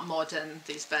they're not modern,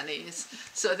 these bunnies.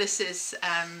 So this is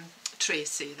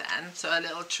Tracy then, so a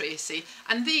little Tracy.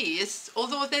 And these,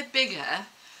 although they're bigger,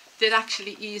 they're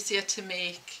actually easier to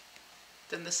make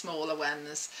than the smaller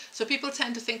ones. So people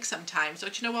tend to think sometimes, oh,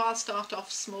 do you know what, I'll start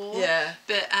off small. Yeah.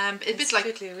 But a bit like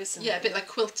fiddlier, isn't it? a bit like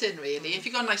quilting really. If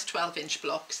you've got nice 12-inch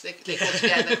blocks, they go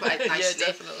together quite nicely. Yeah,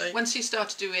 definitely. Once you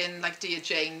start doing like Dear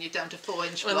Jane, you're down to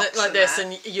 4-inch well, blocks. Like this,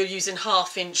 and you're using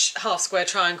half square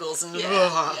triangles, and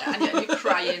and you're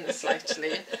crying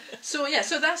slightly. So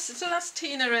so that's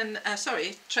Tina and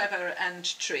Trevor and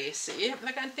Tracy. Have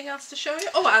I got anything else to show you?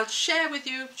 Oh, I'll share with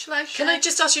you. Shall I share? Can I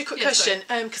just ask you a quick question?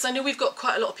 Because I know we've got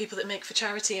quite a lot of people that make for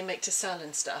charity and make to sell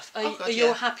and stuff. Are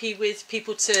you happy with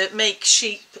people to make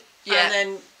sheep and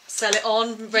then sell it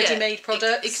on ready-made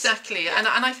products? Exactly. And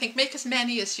I think make as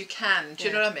many as you can. Do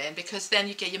you know what I mean? Because then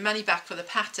you get your money back for the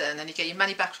pattern, and you get your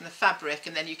money back from the fabric,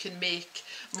 and then you can make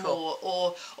more.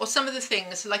 Or some of the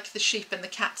things like the sheep and the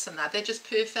cats and that, they're just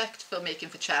perfect for making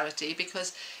for charity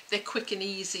because they're quick and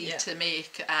easy to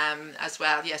make as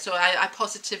well. Yeah, so I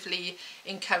positively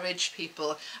encourage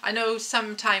people. I know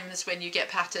sometimes when you get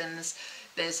patterns,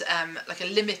 there's like a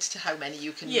limit to how many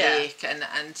you can make, and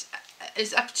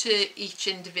it's up to each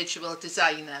individual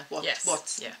designer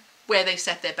where they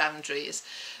set their boundaries.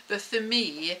 But for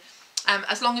me,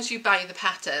 as long as you buy the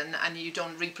pattern and you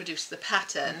don't reproduce the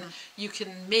pattern, you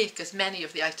can make as many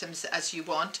of the items as you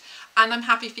want, and I'm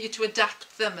happy for you to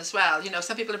adapt them as well. You know,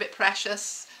 some people are a bit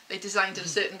precious. They designed it a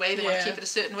certain way, they want to keep it a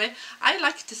certain way. I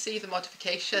like to see the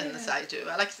modifications, I do.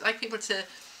 I like people to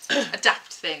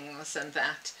adapt things and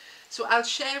that. So I'll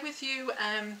share with you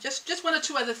just one or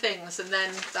two other things, and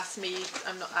then that's me.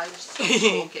 I was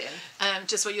talking.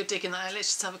 Just while you're digging that, let's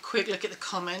just have a quick look at the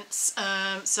comments.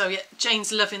 So yeah,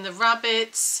 Jane's loving the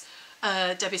rabbits.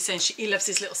 Debbie's saying he loves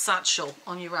his little satchel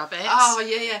on your rabbit. Oh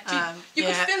yeah. You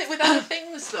can fill it with other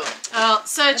things though. Oh,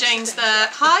 Sir Jane's there.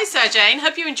 Hi, Sir Jane.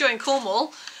 Hope you're enjoying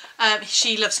Cornwall.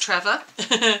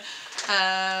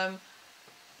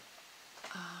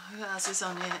 Who else is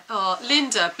on here? Oh,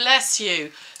 Linda, bless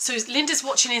you. So Linda's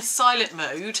watching in silent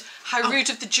mode. How rude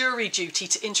of the jury duty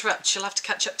to interrupt. She'll have to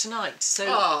catch up tonight.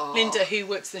 So Linda, who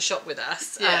works in the shop with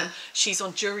us, she's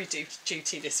on jury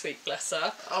duty this week, bless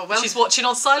her. Oh, well. She's watching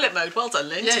on silent mode. Well done,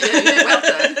 Linda. Yeah, well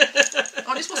done.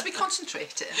 Oh, you're supposed to be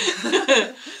concentrating.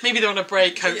 Maybe they're on a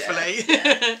break, hopefully.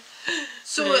 Yeah.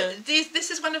 So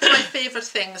this is one of my favourite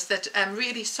things that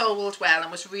really sold well and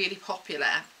was really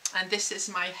popular. And this is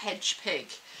my hedge pig.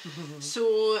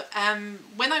 So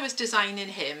when I was designing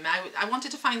him, I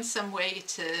wanted to find some way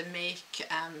to make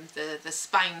the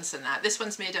spines and that. This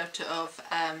one's made out of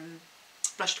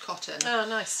brushed cotton. Oh,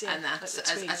 nice! Yeah, and that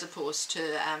as opposed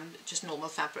to just normal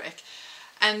fabric.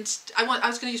 And I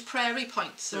was going to use prairie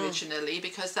points originally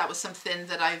because that was something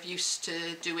that I've used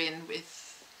to doing with.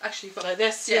 Actually, you've got like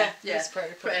this, yeah,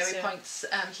 prairie points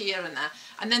here and there.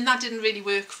 And then that didn't really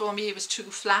work for me, it was too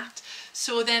flat.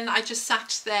 So then I just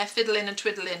sat there fiddling and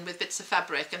twiddling with bits of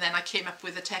fabric, and then I came up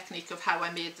with a technique of how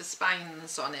I made the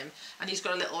spines on him. And he's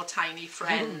got a little tiny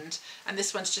friend, and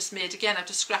this one's just made again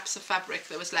out of scraps of fabric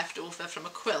that was left over from a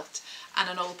quilt and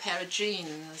an old pair of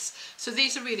jeans. So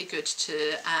these are really good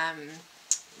to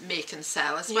make and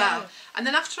sell as well. And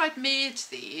then after I'd made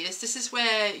these, this is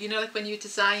where, you know, like when you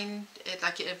design it,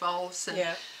 like it evolves. And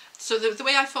so the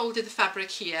way I folded the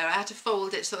fabric here, I had to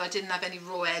fold it so that I didn't have any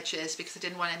raw edges because I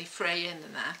didn't want any fraying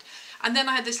and that. And then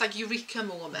I had this like eureka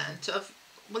moment of,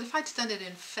 well, if I'd done it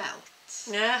in felt,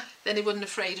 then it wouldn't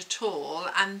have frayed at all,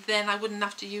 and then I wouldn't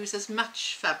have to use as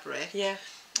much fabric.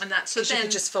 And that, so then you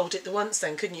could just fold it the once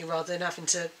then, couldn't you, rather than having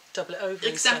to double it over?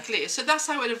 Exactly. So that's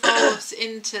how it evolves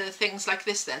into things like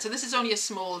this then. So this is only a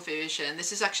small version.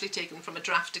 This is actually taken from a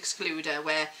draft excluder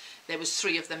where there was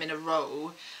 3 of them in a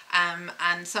row.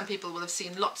 And some people will have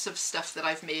seen lots of stuff that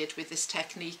I've made with this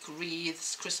technique,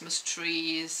 wreaths, Christmas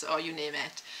trees, or you name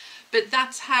it. But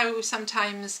that's how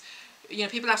sometimes, you know,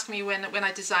 people ask me when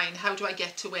I design, how do I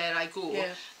get to where I go?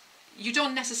 You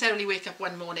don't necessarily wake up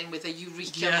one morning with a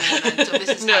eureka moment of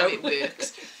this is how it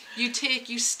works.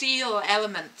 You steal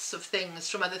elements of things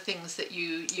from other things that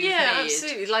you've made.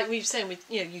 Absolutely. Like we were saying, with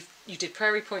you did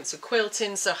prairie points for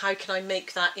quilting, so how can I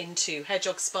make that into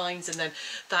hedgehog spines, and then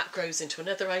that grows into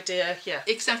another idea.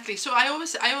 Exactly. So I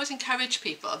always encourage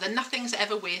people that nothing's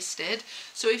ever wasted.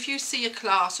 So if you see a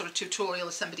class or a tutorial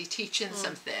of somebody teaching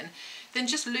something, then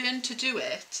just learn to do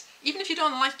it. Even if you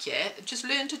don't like it, just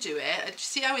learn to do it,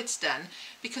 see how it's done,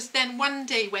 because then one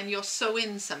day when you're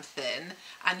sewing something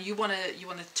and you want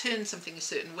to turn something a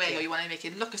certain way, or you want to make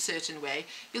it look a certain way,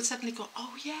 you'll suddenly go,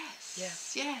 oh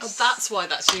yes. Oh, that's why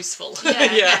that's useful. So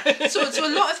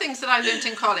a lot of things that I learnt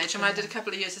in college, and when I did a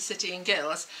couple of years of City and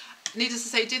Guilds, needless to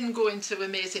say, didn't go into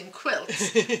amazing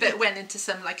quilts, but went into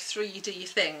some like 3D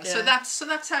things. So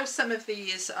that's how some of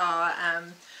these are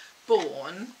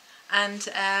born. And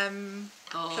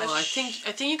I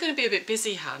think you're going to be a bit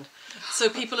busy, Han. So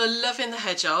people are loving the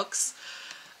hedgehogs.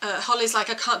 Holly's like,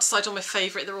 I can't decide on my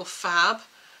favourite. They're all fab.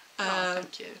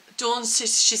 Thank you. Dawn, she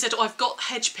said, I've got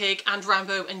hedge pig and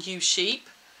Rambo and you sheep.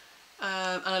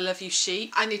 And I love you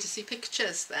sheep. I need to see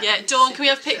pictures then. Yeah, Dawn, can we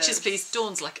have pictures, please?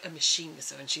 Dawn's like a machine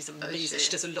with her, and she's amazing.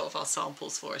 She does a lot of our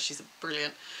samples for us. She's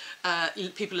brilliant.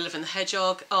 People are loving the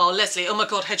hedgehog. Oh, Leslie, oh my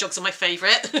God, hedgehogs are my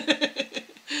favourite.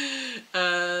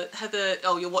 Heather,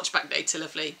 oh, your watch back data,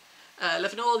 lovely.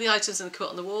 Loving all the items in the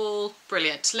quilt on the wall.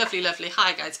 Brilliant. Lovely.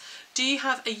 Hi, guys. Do you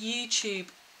have a YouTube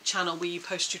channel where you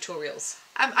post tutorials?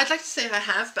 I'd like to say I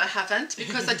have, but I haven't,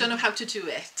 because I don't know how to do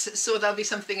it. So there'll be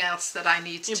something else that I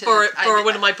need to borrow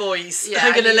one of my boys.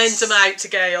 I'm going to lend them out to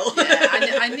Gail.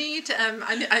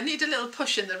 I need a little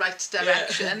push in the right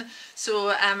direction.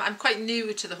 So I'm quite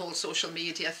new to the whole social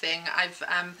media thing.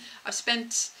 I've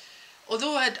spent,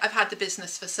 although I've had the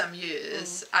business for some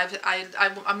years,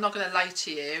 I'm not going to lie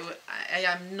to you, I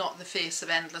am not the face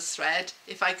of Endless Thread.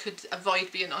 If I could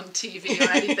avoid being on TV or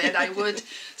anything, I would.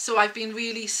 So I've been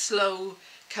really slow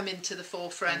coming to the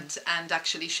forefront and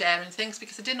actually sharing things,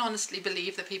 because I didn't honestly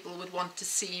believe that people would want to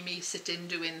see me sitting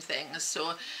doing things.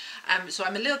 So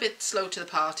I'm a little bit slow to the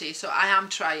party, so I am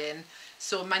trying.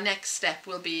 So my next step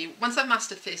will be, once I've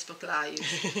mastered Facebook Live,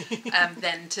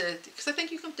 then because I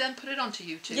think you can then put it onto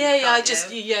YouTube. I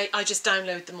just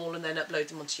download them all and then upload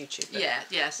them onto YouTube.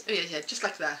 Just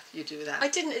like that, you do that. I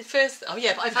didn't at first. Oh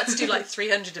yeah, but I've had to do like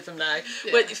 300 of them now.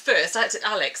 But at first, I had to,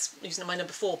 Alex, using my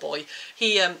number 4 boy,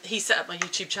 he set up my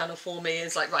YouTube channel for me. And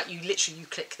it's like, right, you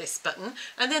click this button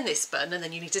and then this button, and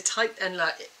then you need to type, and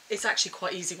like it's actually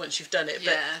quite easy once you've done it.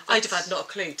 But I'd have had not a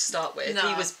clue to start with. No.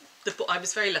 I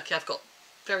was very lucky. I've got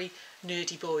very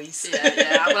nerdy boys. Well,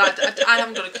 I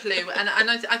haven't got a clue, and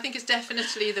I think it's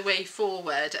definitely the way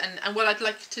forward. And what I'd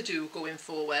like to do going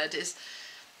forward is,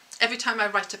 every time I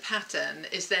write a pattern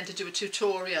is then to do a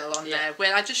tutorial on there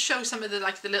where I just show some of the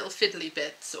like the little fiddly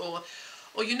bits, or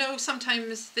you know,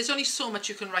 sometimes there's only so much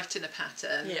you can write in a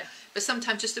pattern. Yeah. But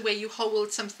sometimes just the way you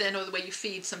hold something or the way you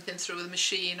feed something through the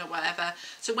machine or whatever.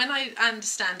 So when I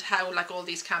understand how like all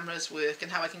these cameras work and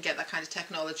how I can get that kind of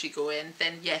technology going,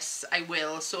 then yes, I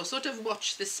will. So sort of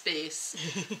watch this space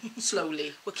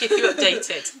slowly. We'll keep you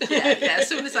updated. yeah, as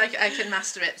soon as I can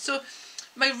master it. So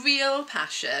my real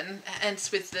passion,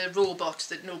 hence with the robot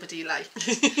that nobody liked,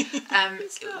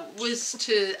 was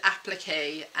to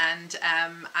applique. And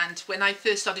when I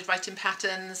first started writing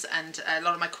patterns, and a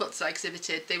lot of my quilts I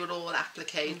exhibited, they were all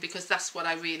appliqued because that's what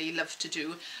I really love to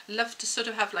do. Love to sort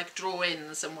of have like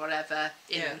drawings and whatever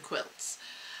in quilts.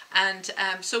 And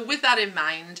so with that in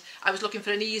mind, I was looking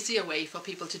for an easier way for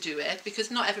people to do it, because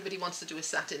not everybody wants to do a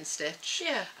satin stitch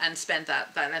and spend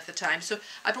that length of time. So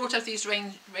I brought out these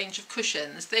range of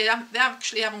cushions. They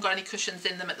actually haven't got any cushions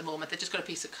in them at the moment. They've just got a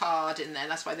piece of card in there.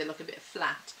 That's why they look a bit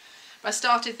flat. But I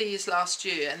started these last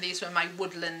year, and these were my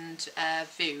woodland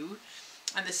view.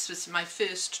 And this was my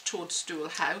first toadstool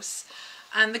house.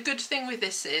 And the good thing with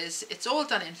this is it's all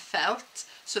done in felt,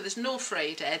 so there's no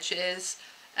frayed edges.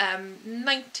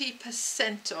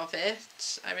 90% of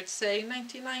it, I would say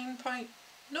 99 point,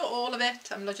 not all of it,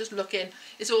 I'm not just looking,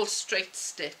 is all straight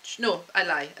stitch. No, I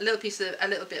lie, a little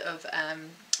bit of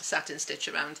satin stitch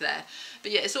around there,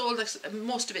 but yeah, it's all,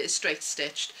 most of it is straight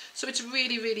stitched, so it's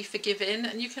really, really forgiving,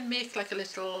 and you can make like a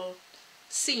little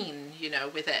scene, you know,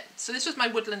 with it. So this was my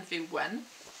woodland view one.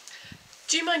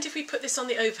 Do you mind if we put this on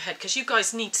the overhead? Because you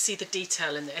guys need to see the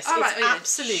detail in this. All right, it's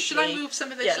absolutely... Should I move some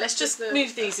of this? Yeah, let's just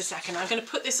move these a second. I'm going to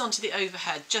put this onto the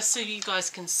overhead just so you guys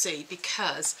can see,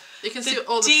 because you can see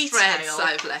all the threads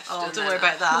I've left. Oh, don't worry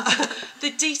about that.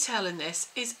 The detail in this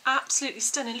is absolutely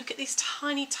stunning. Look at these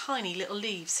tiny, tiny little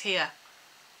leaves here.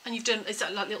 And you've done, is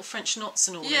that like little French knots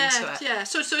and all into it? Yeah,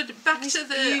 so back to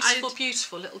the...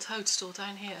 Beautiful little toadstool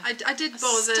down here. I did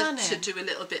bother to do a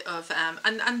little bit of...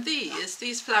 and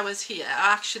these flowers here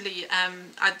are actually...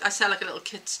 I sell like a little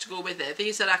kit to go with it.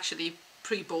 These are actually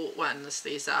pre-bought ones,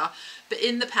 these are. But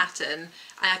in the pattern,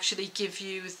 I actually give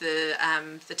you the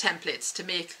templates to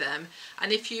make them.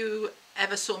 And if you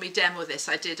ever saw me demo this,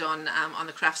 I did on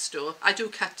the craft store. I do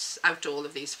cut out all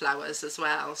of these flowers as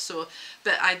well. So,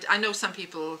 but I know some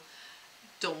people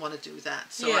don't want to do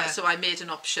that. So so I made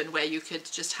an option where you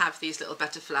could just have these little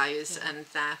butterflies and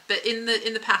that. But in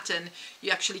the pattern,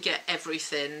 you actually get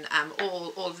everything,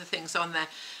 all of the things on there.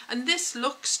 And this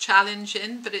looks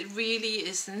challenging, but it really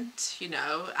isn't. You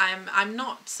know, I'm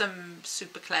not some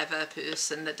super clever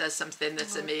person that does something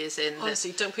that's amazing.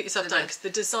 Honestly, don't put yourself down, because the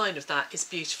design of that is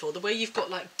beautiful. The way you've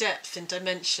got like depth and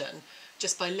dimension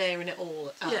just by layering it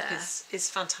all up is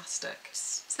fantastic.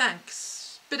 Thanks.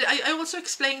 But I also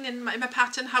explain in my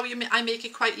pattern how I make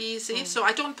it quite easy. So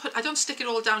I don't stick it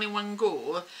all down in one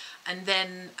go, and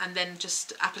then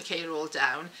just applique it all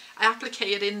down. I applique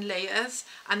it in layers,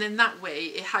 and then that way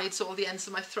it hides all the ends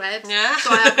of my thread. Yeah.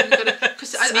 So I haven't got to, because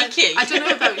Sneaky. I don't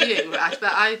know about you, right,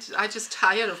 but I just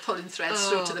tire of pulling threads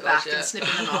through to the back and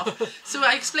snipping them off. So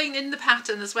I explain in the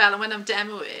pattern as well, and when I'm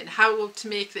demoing, how to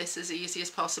make this as easy as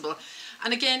possible.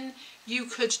 And again, you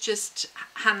could just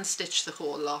hand stitch the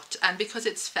whole lot, and because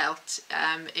it's felt,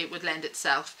 it would lend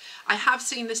itself. I have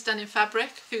seen this done in fabric.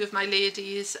 A few of my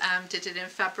ladies did it in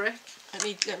fabric.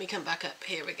 Let me come back up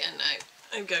here again now.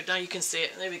 There we go. Now you can see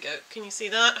it. There we go. Can you see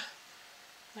that?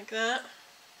 Like that.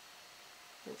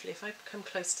 Hopefully, if I come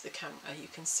close to the camera, you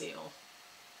can see it all.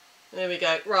 There we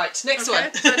go. Right, next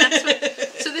one. So next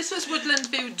one. So this was Woodland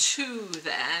View 2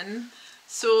 then.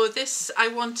 So this, I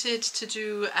wanted to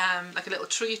do like a little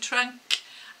tree trunk,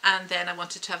 and then I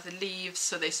wanted to have the leaves,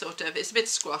 so they sort of, it's a bit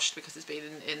squashed because it's been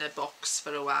in a box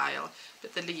for a while,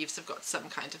 but the leaves have got some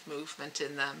kind of movement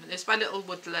in them. And it's my little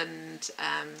woodland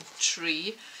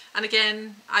tree. And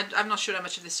again, I'm not sure how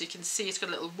much of this you can see. It's got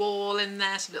a little wall in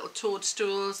there, some little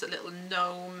toadstools, a little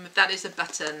gnome. That is a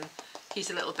button. He's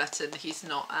a little button. He's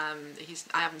not. I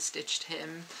haven't stitched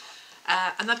him.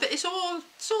 And that, but it's all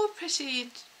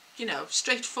pretty, you know,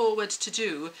 straightforward to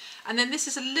do. And then this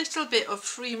is a little bit of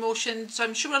free motion. So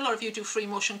I'm sure a lot of you do free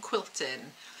motion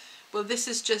quilting. Well, this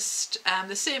is just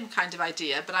the same kind of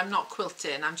idea, but I'm not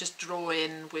quilting. I'm just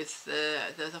drawing with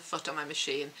the foot on my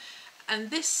machine. And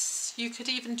this, you could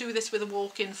even do this with a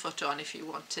walk-in foot on if you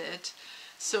wanted.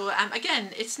 So again,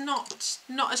 it's not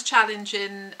as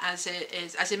challenging as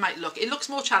it might look. It looks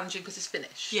more challenging because it's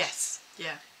finished. Yes.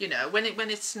 Yeah. You know, when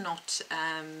it's not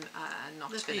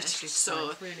that's finished.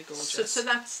 So really gorgeous. So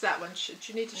that's that one. Do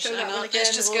you need to show that one again?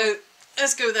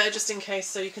 Let's go there just in case,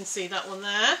 so you can see that one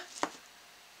there.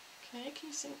 Okay, can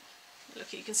you see?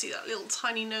 Look, you can see that little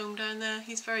tiny gnome down there.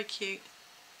 He's very cute.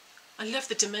 I love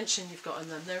the dimension you've got on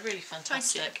them. They're really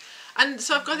fantastic. Thank you. And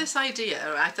so I've got this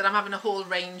idea, right, that I'm having a whole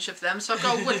range of them. So I've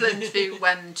got Woodland View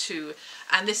 1, 2,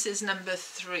 and this is number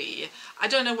 3. I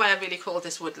don't know why I really call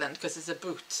this woodland, because it's a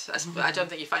boot. I don't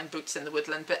think you find boots in the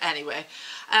woodland, but anyway.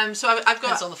 So I've got...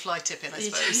 Depends on the fly tipping, I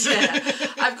suppose. Yeah,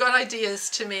 I've got ideas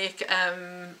to make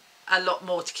a lot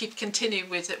more, to continue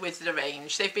with the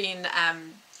range. They've been,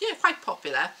 quite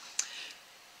popular.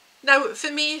 Now, for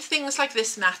me, things like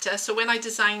this matter. So when I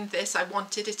designed this, I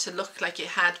wanted it to look like it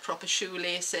had proper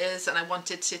shoelaces, and I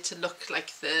wanted it to look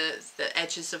like the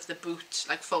edges of the boot,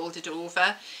 like folded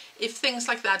over. If things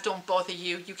like that don't bother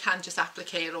you, you can just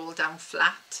applique it all down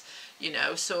flat, you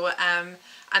know. So, and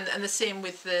the same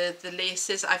with the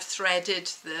laces. I've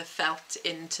threaded the felt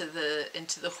into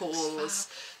the holes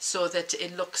so that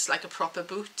it looks like a proper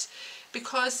boot,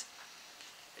 because...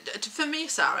 For me,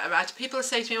 Sarah, right, people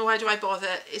say to me, why do I bother?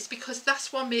 It's because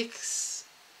that's what makes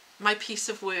my piece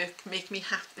of work make me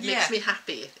happy. Makes me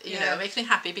happy, you know, makes me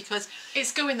happy, because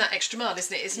it's going that extra mile,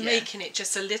 isn't it? It's making it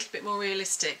just a little bit more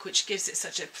realistic, which gives it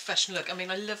such a professional look. I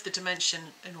mean, I love the dimension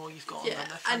and all you've got on them.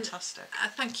 They're fantastic.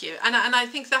 Thank you. And I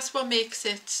think that's what makes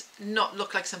it not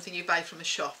look like something you buy from a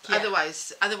shop.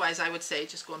 Otherwise I would say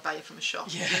just go and buy it from a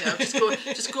shop. You know,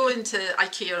 just go into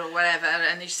IKEA or wherever,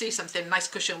 and you see something, nice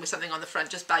cushion with something on the front,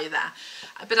 just buy that.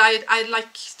 But I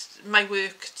like my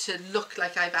work to look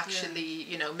like I've actually,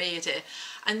 you know, made it.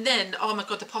 And then, oh my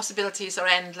God, the possibilities are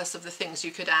endless of the things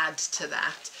you could add to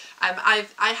that.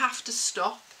 I have to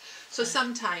stop. So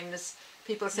sometimes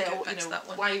people say, oh, you know,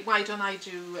 why don't I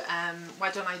do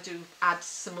add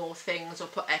some more things or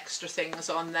put extra things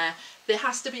on there? There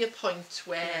has to be a point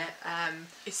where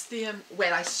it's the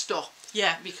where I stop.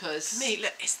 Yeah, because for me,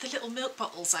 look, it's the little milk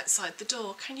bottles outside the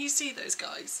door. Can you see those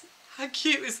guys? How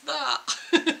cute is that?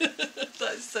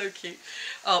 That is so cute.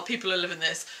 Oh, people are loving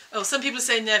this. Oh, some people are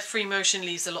saying their free motion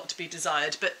leaves a lot to be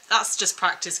desired, but that's just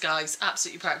practice, guys.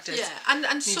 Absolutely practice. Yeah,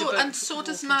 and so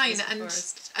does mine.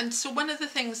 And so one of the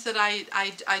things that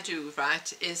I do,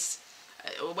 right, is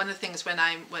one of the things when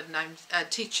I'm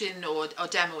teaching or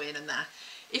demoing and that.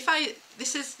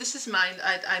 This is mine.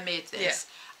 I made this.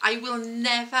 Yeah. I will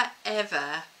never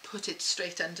ever put it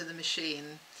straight under the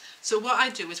machine. So what I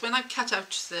do is when I've cut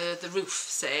out the roof,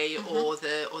 say, or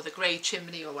the grey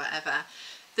chimney or whatever,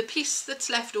 the piece that's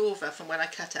left over from when I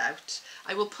cut out,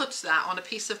 I will put that on a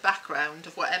piece of background,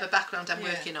 of whatever background I'm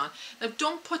working on. Now,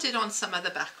 don't put it on some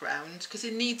other background, because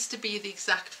it needs to be the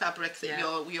exact fabric that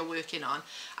you're working on.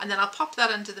 And then I'll pop that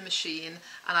under the machine,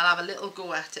 and I'll have a little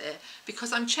go at it,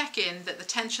 because I'm checking that the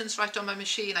tension's right on my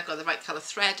machine, I've got the right colour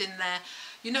thread in there.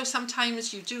 You know,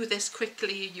 sometimes you do this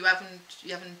quickly, you haven't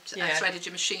threaded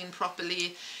your machine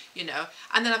properly, you know,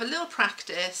 and then have a little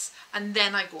practice, and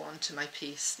then I go on to my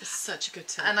piece. It's such a good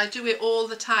tip. And I do it all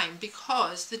the time,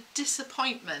 because the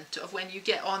disappointment of when you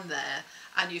get on there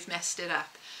and you've messed it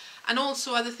up. And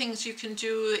also other things you can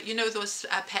do, you know, those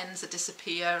pens that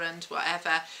disappear and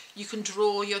whatever, you can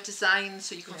draw your design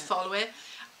so you can follow it.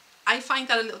 I find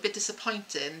that a little bit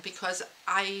disappointing, because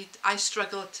I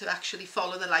struggle to actually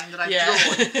follow the line that I've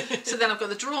drawn. So then I've got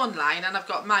the drawn line and I've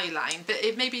got my line, but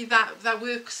maybe that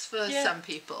works for some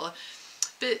people.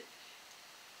 But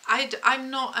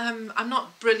I'm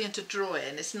not brilliant at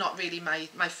drawing. It's not really my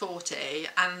forte,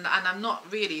 and I'm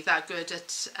not really that good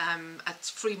at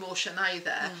free motion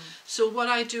either. So what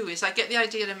I do is I get the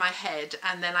idea in my head,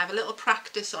 and then I have a little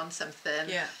practice on something,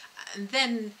 and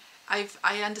then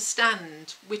I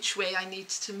understand which way I need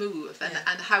to move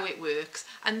and how it works,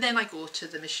 and then I go to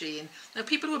the machine. Now,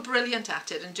 people who are brilliant at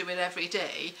it and do it every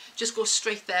day just go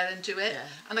straight there and do it,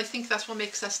 and I think that's what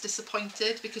makes us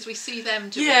disappointed, because we see them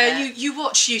doing it. You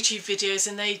watch YouTube videos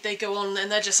and they go on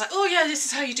and they're just like, oh yeah, this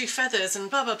is how you do feathers and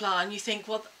blah blah blah, and you think,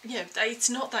 well, you know, it's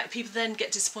not that. People then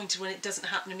get disappointed when it doesn't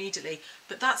happen immediately,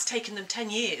 but that's taken them 10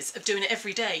 years of doing it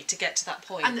every day to get to that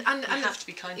point. And you have to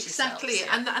be kind to yourselves. Exactly,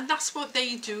 and that's what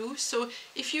they do. So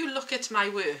if you look at my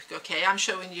work, okay, I'm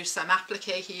showing you some applique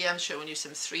here, I'm showing you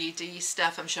some 3D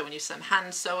stuff, I'm showing you some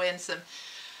hand sewing,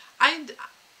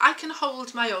 I can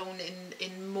hold my own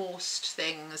in most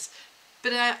things,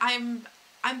 but I'm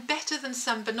better than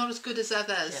some, but not as good as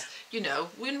others. You know,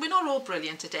 we're not all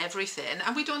brilliant at everything,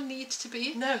 and we don't need to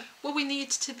be. No. What we need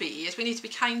to be is we need to be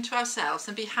kind to ourselves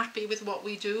and be happy with what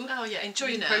we do. Oh yeah,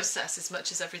 enjoy the process as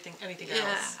much as anything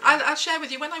else. Yeah. I'll share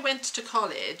with you, when I went to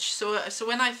college, so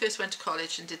when I first went to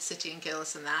college and did City and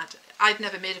Guilds and that, I'd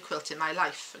never made a quilt in my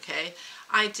life, okay?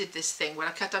 I did this thing where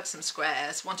I cut out some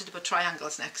squares, wanted to put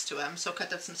triangles next to them, so I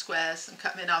cut out some squares and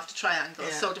cut them in half to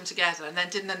triangles, sewed them together, and then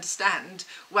didn't understand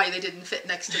why they didn't fit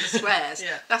next to the squares.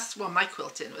 That's what my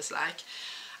quilting was like.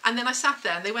 And then I sat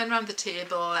there and they went around the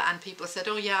table and people said,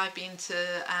 oh yeah, I've been to,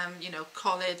 you know,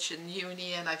 college and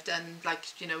uni and I've done like,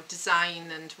 you know,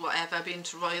 design and whatever. I've been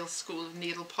to Royal School of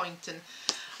Needlepoint and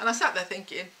I sat there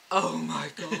thinking, oh my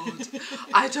God,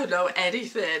 I don't know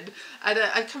anything. And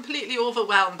I'm completely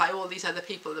overwhelmed by all these other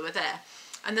people that were there.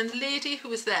 And then the lady who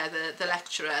was there, the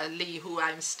lecturer, Lee, who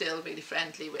I'm still really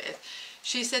friendly with,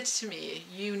 she said to me,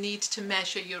 you need to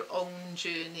measure your own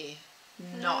journey,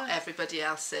 not everybody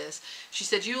else's. She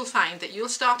said, you'll find that you'll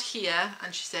start here,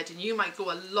 and she said, and you might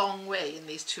go a long way in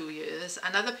these 2 years,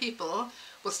 and other people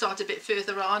will start a bit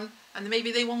further on, and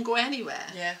maybe they won't go anywhere.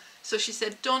 Yeah. So she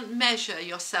said, don't measure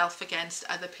yourself against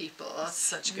other people. That's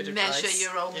such good measure advice.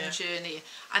 your own journey.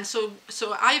 And so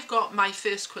I've got my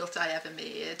first quilt I ever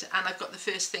made, and I've got the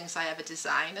first things I ever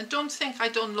designed. And don't think I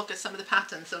don't look at some of the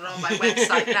patterns that are on my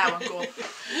website now and go,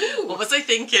 ooh, what was I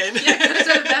thinking? yeah, could have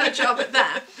done a better job at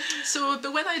that. So,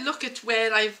 but when I look at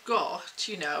where I've got,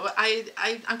 you know,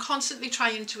 I'm constantly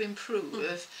trying to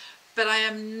improve, but I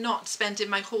am not spending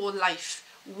my whole life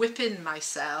whipping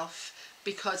myself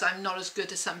because I'm not as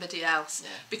good as somebody else.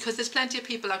 Because there's plenty of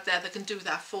people out there that can do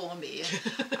that for me.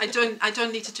 I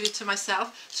don't need to do it to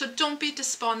myself. So don't be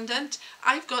despondent.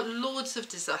 I've got loads of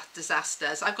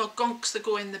disasters. I've got gonks that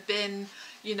go in the bin.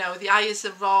 You know, the eyes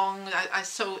are wrong. I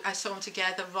sew them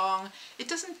together wrong. It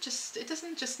doesn't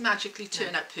just magically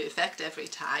turn out perfect every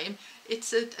time.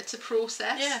 It's a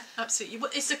process. Yeah, absolutely.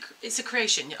 Well, it's a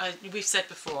creation. We've said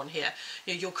before on here,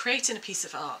 you know, you're creating a piece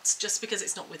of art. Just because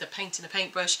it's not with a paint and a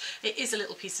paintbrush, it is a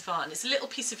little piece of art, and it's a little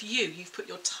piece of you. You've put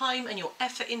your time and your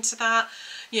effort into that,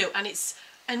 you know,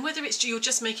 and whether it's you're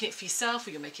just making it for yourself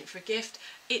or you're making it for a gift,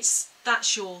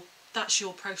 that's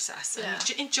your process,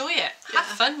 and enjoy it. Have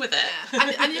fun with it.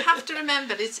 Yeah. And you have to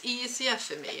remember, it's easier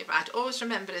for me. Right? Always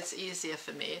remember, it's easier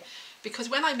for me. Because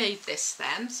when I made this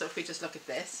then, so if we just look at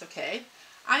this, okay,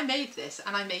 I made this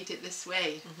and I made it this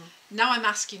way. Now I'm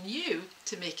asking you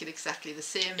to make it exactly the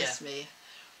same as me.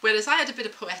 Whereas I had a bit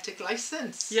of poetic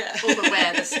license over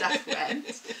where the stuff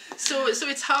went. So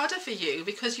it's harder for you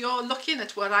because you're looking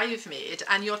at what I've made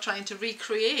and you're trying to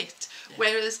recreate.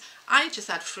 Whereas I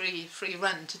just had free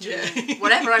run to do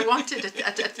whatever I wanted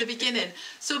at the beginning.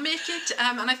 So make it,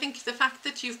 and I think the fact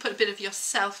that you've put a bit of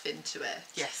yourself into it.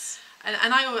 Yes.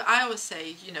 And I always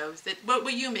say, you know, that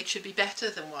what you make should be better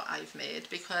than what I've made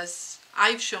because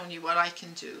I've shown you what I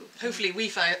can do. Hopefully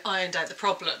we've ironed out the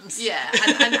problems. Yeah,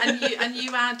 and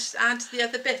you add the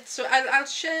other bits. So I'll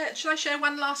share. Shall I share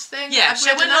one last thing? Yeah,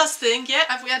 share one last thing. Yeah.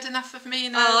 Have we had enough of me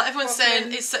now? Oh, everyone's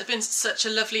saying it's been such a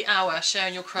lovely hour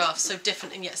sharing your craft, so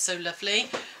different and yet so lovely.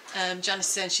 Janice is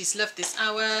saying she's loved this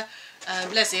hour.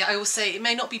 Leslie, I will say it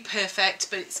may not be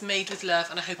perfect, but it's made with love,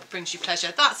 and I hope it brings you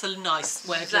pleasure. That's a nice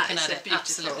way of looking at it.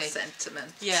 Absolutely,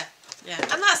 sentiment. Yeah, yeah,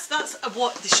 and that's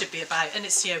what this should be about. And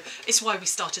it's, you know, it's why we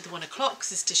started the 1 o'clock,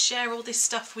 is to share all this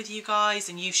stuff with you guys,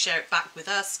 and you share it back with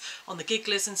us on the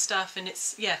Gigglers and stuff. And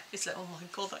it's it's like, oh my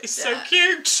God, that is so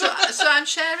cute. So I'm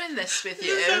sharing this with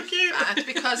you. So cute.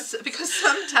 because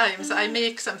sometimes I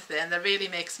make something that really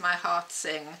makes my heart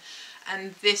sing.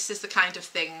 And this is the kind of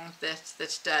thing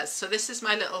that does. So this is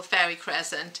my little fairy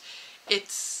crescent.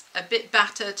 It's a bit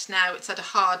battered now. It's had a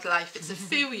hard life. It's a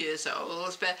few years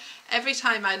old, but every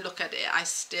time I look at it, it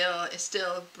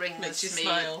still brings me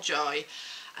joy.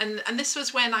 And this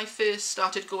was when I first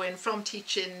started going from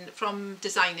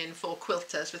designing for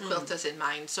quilters with quilters in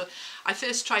mind. So I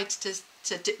first tried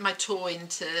to dip my toe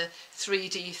into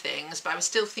 3D things, but I was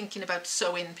still thinking about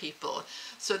sewing people.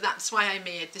 So that's why I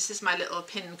made, this is my little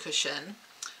pin cushion.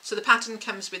 So the pattern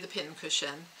comes with the pin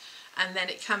cushion, and then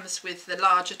it comes with the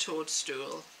larger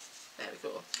toadstool. There we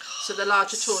go. So the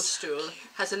larger toadstool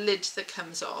has a lid that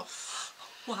comes off.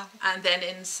 Wow. And then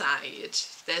inside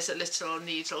there's a little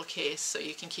needle case so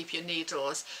you can keep your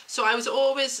needles. So I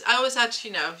always had,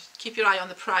 you know, keep your eye on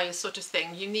the prize sort of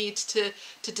thing. You need to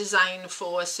design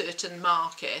for a certain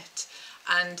market,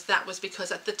 and that was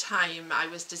because at the time I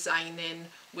was designing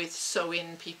with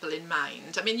sewing people in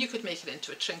mind. I mean, you could make it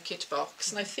into a trinket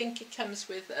box, and I think it comes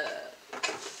with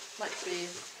might be,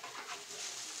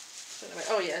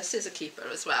 oh yeah, a scissor keeper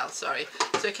as well, sorry.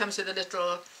 So it comes with a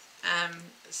little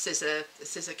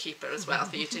scissor keeper as well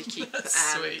for you to keep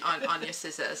on your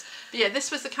scissors. But yeah,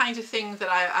 this was the kind of thing that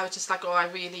I was just like, oh, I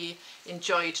really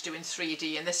enjoyed doing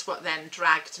 3D, and this what then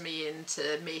dragged me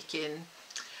into making.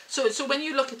 So when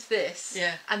you look at this,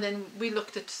 and then we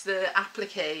looked at the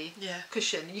applique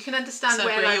cushion, you can understand so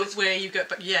where you go.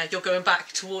 But yeah, you're going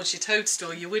back towards your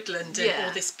toadstool, your woodland, and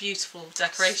all this beautiful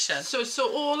decoration. So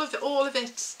all of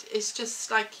it is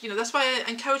just like, you know, that's why I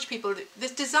encourage people.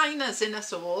 There's designers in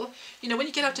us all. You know, when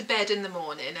you get out of bed in the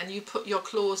morning and you put your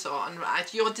clothes on,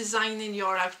 right, you're designing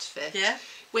your outfit. Yeah.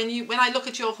 when I look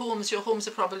at your homes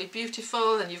are probably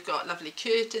beautiful, and you've got lovely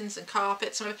curtains and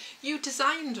carpets and whatever. You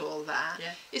designed all that.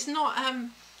 Yeah. It's not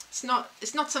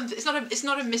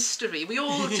a mystery. We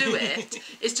all do it.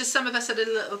 It's just some of us are a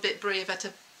little bit braver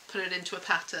to put it into a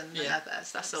pattern than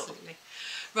others. That's all.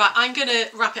 Right, I'm going to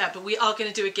wrap it up, but we are going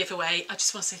to do a giveaway. I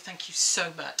just want to say thank you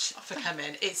so much for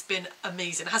coming. It's been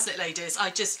amazing, hasn't it, ladies?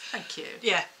 Thank you.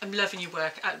 Yeah, I'm loving your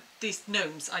work. These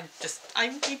gnomes, I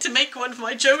need to make one for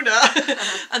my Jonah.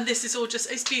 And this is all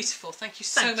it's beautiful. Thank you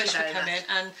so much for coming.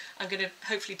 And I'm going to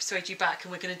hopefully persuade you back,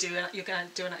 and you're going to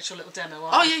do an actual little demo.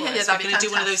 Oh, yeah. We're going to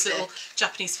do one of those little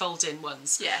Japanese fold-in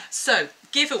ones. Yeah. So,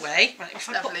 giveaway. Right, if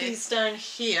I put these down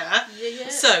here. Yeah.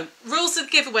 So, rules of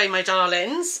the giveaway, my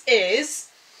darlings, is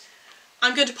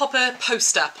I'm going to pop a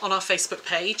post up on our Facebook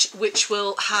page, which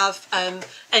will have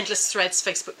Endless Threads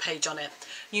Facebook page on it.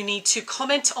 You need to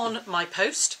comment on my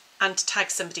post and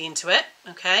tag somebody into it,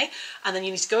 okay? And then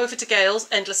you need to go over to Gail's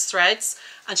Endless Threads,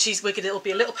 and it'll be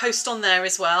a little post on there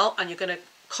as well, and you're going to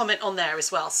comment on there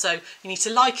as well. So you need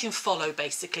to like and follow,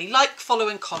 basically. Like, follow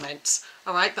and comment,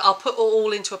 all right? But I'll put it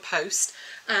all into a post,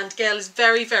 and Gail is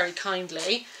very, very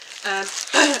kindly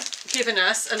given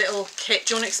us a little kit.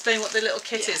 Do you want to explain what the little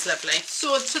kit is, lovely?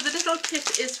 So the little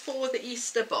kit is for the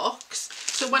Easter box.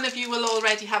 So one of you will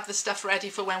already have the stuff ready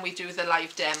for when we do the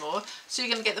live demo. So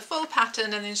you're going to get the full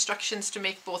pattern and the instructions to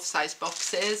make both size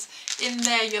boxes. In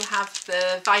there you'll have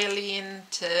the violin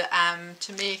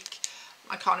to make,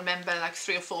 I can't remember, like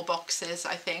 3 or 4 boxes,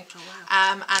 I think. Oh,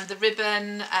 wow. And the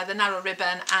ribbon, the narrow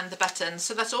ribbon, and the buttons.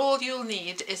 So that's all you'll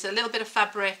need, is a little bit of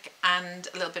fabric and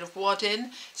a little bit of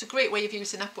wadding. It's a great way of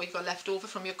using up what you've got left over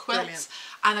from your quilts. Brilliant.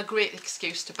 And a great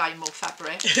excuse to buy more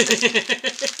fabric.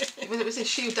 It was a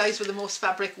shoe dies with the most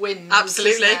fabric wins.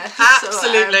 Absolutely,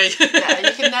 absolutely. So, yeah,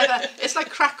 you can never. It's like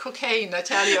crack cocaine, I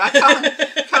tell you. I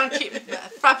can't keep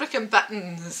fabric and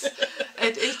buttons.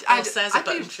 There's a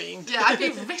button fiend. Yeah, I'd be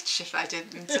rich if I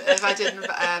didn't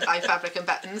buy fabric and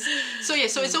buttons. So yeah,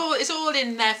 so it's all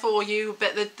in there for you,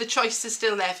 but the choice is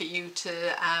still there for you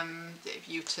to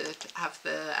have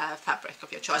the fabric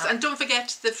of your choice. And don't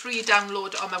forget the free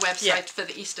download on my website for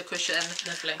the Easter cushion.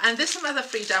 Lovely. And there's some other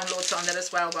free downloads on there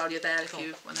as well while you're there if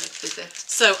you want to visit.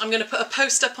 So I'm going to put a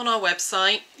post up on our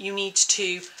website. You need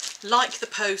to like the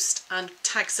post and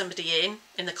tag somebody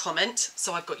in the comment.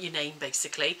 So I've got your name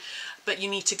basically. But you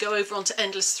need to go over onto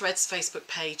Endless Threads Facebook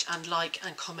page and like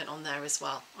and comment on there as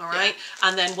well. All right. Yeah.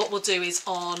 And then what we'll do is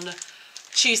on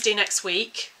Tuesday next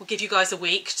week, we'll give you guys a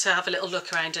week to have a little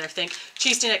look around and everything.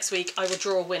 Tuesday next week, I will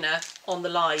draw a winner on the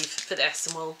live for this,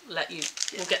 and we'll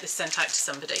get this sent out to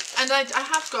somebody. And I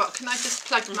have got. Can I just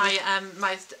plug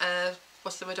my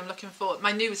what's the word I'm looking for?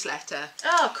 My newsletter.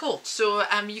 Oh, cool. So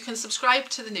you can subscribe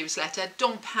to the newsletter.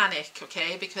 Don't panic,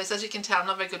 okay? Because as you can tell, I'm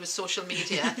not very good with social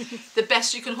media. The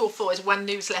best you can hope for is 1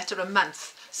 newsletter a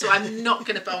month. So I'm not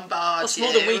going to bombard That's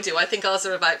more than we do. I think ours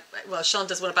are about, well, Sean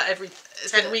does one about every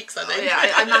 10 weeks, I think. Oh,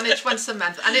 yeah, I manage once a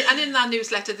month. And in that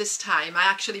newsletter this time, I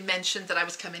actually mentioned that I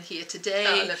was coming here today.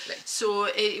 Oh, lovely. So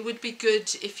it would be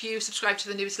good if you subscribe to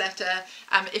the newsletter.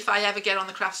 If I ever get on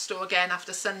the craft store again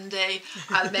after Sunday,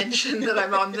 I'll mention that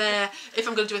I'm on there. If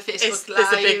I'm going to do a Facebook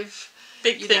Live...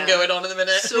 Big thing going on in the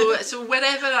minute. So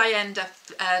wherever I end up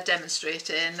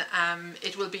demonstrating,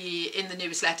 it will be in the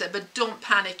newsletter. But don't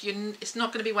panic. It's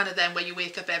not going to be one of them where you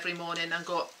wake up every morning and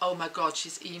go, oh my God,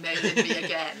 she's emailing me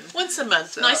again. Once a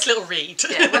month. So, nice little read.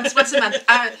 Yeah, once a month.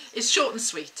 It's short and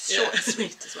sweet. Short and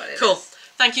sweet is what it is. Cool.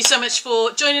 Thank you so much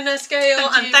for joining us, Gail,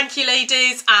 thank you,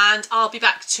 ladies. And I'll be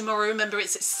back tomorrow. Remember,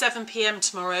 it's at 7 p.m.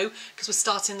 tomorrow because we're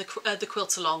starting the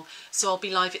quilt along. So I'll be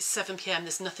live at 7 p.m.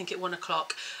 There's nothing at 1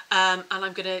 o'clock. And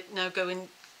I'm going to now go and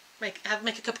make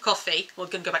a cup of coffee. We're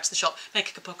going to go back to the shop,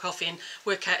 make a cup of coffee, and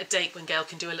work out a date when Gail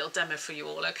can do a little demo for you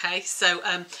all. Okay. So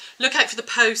look out for the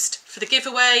post for the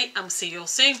giveaway, and we'll see you all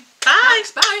soon. Bye.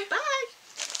 Thanks, bye. Bye.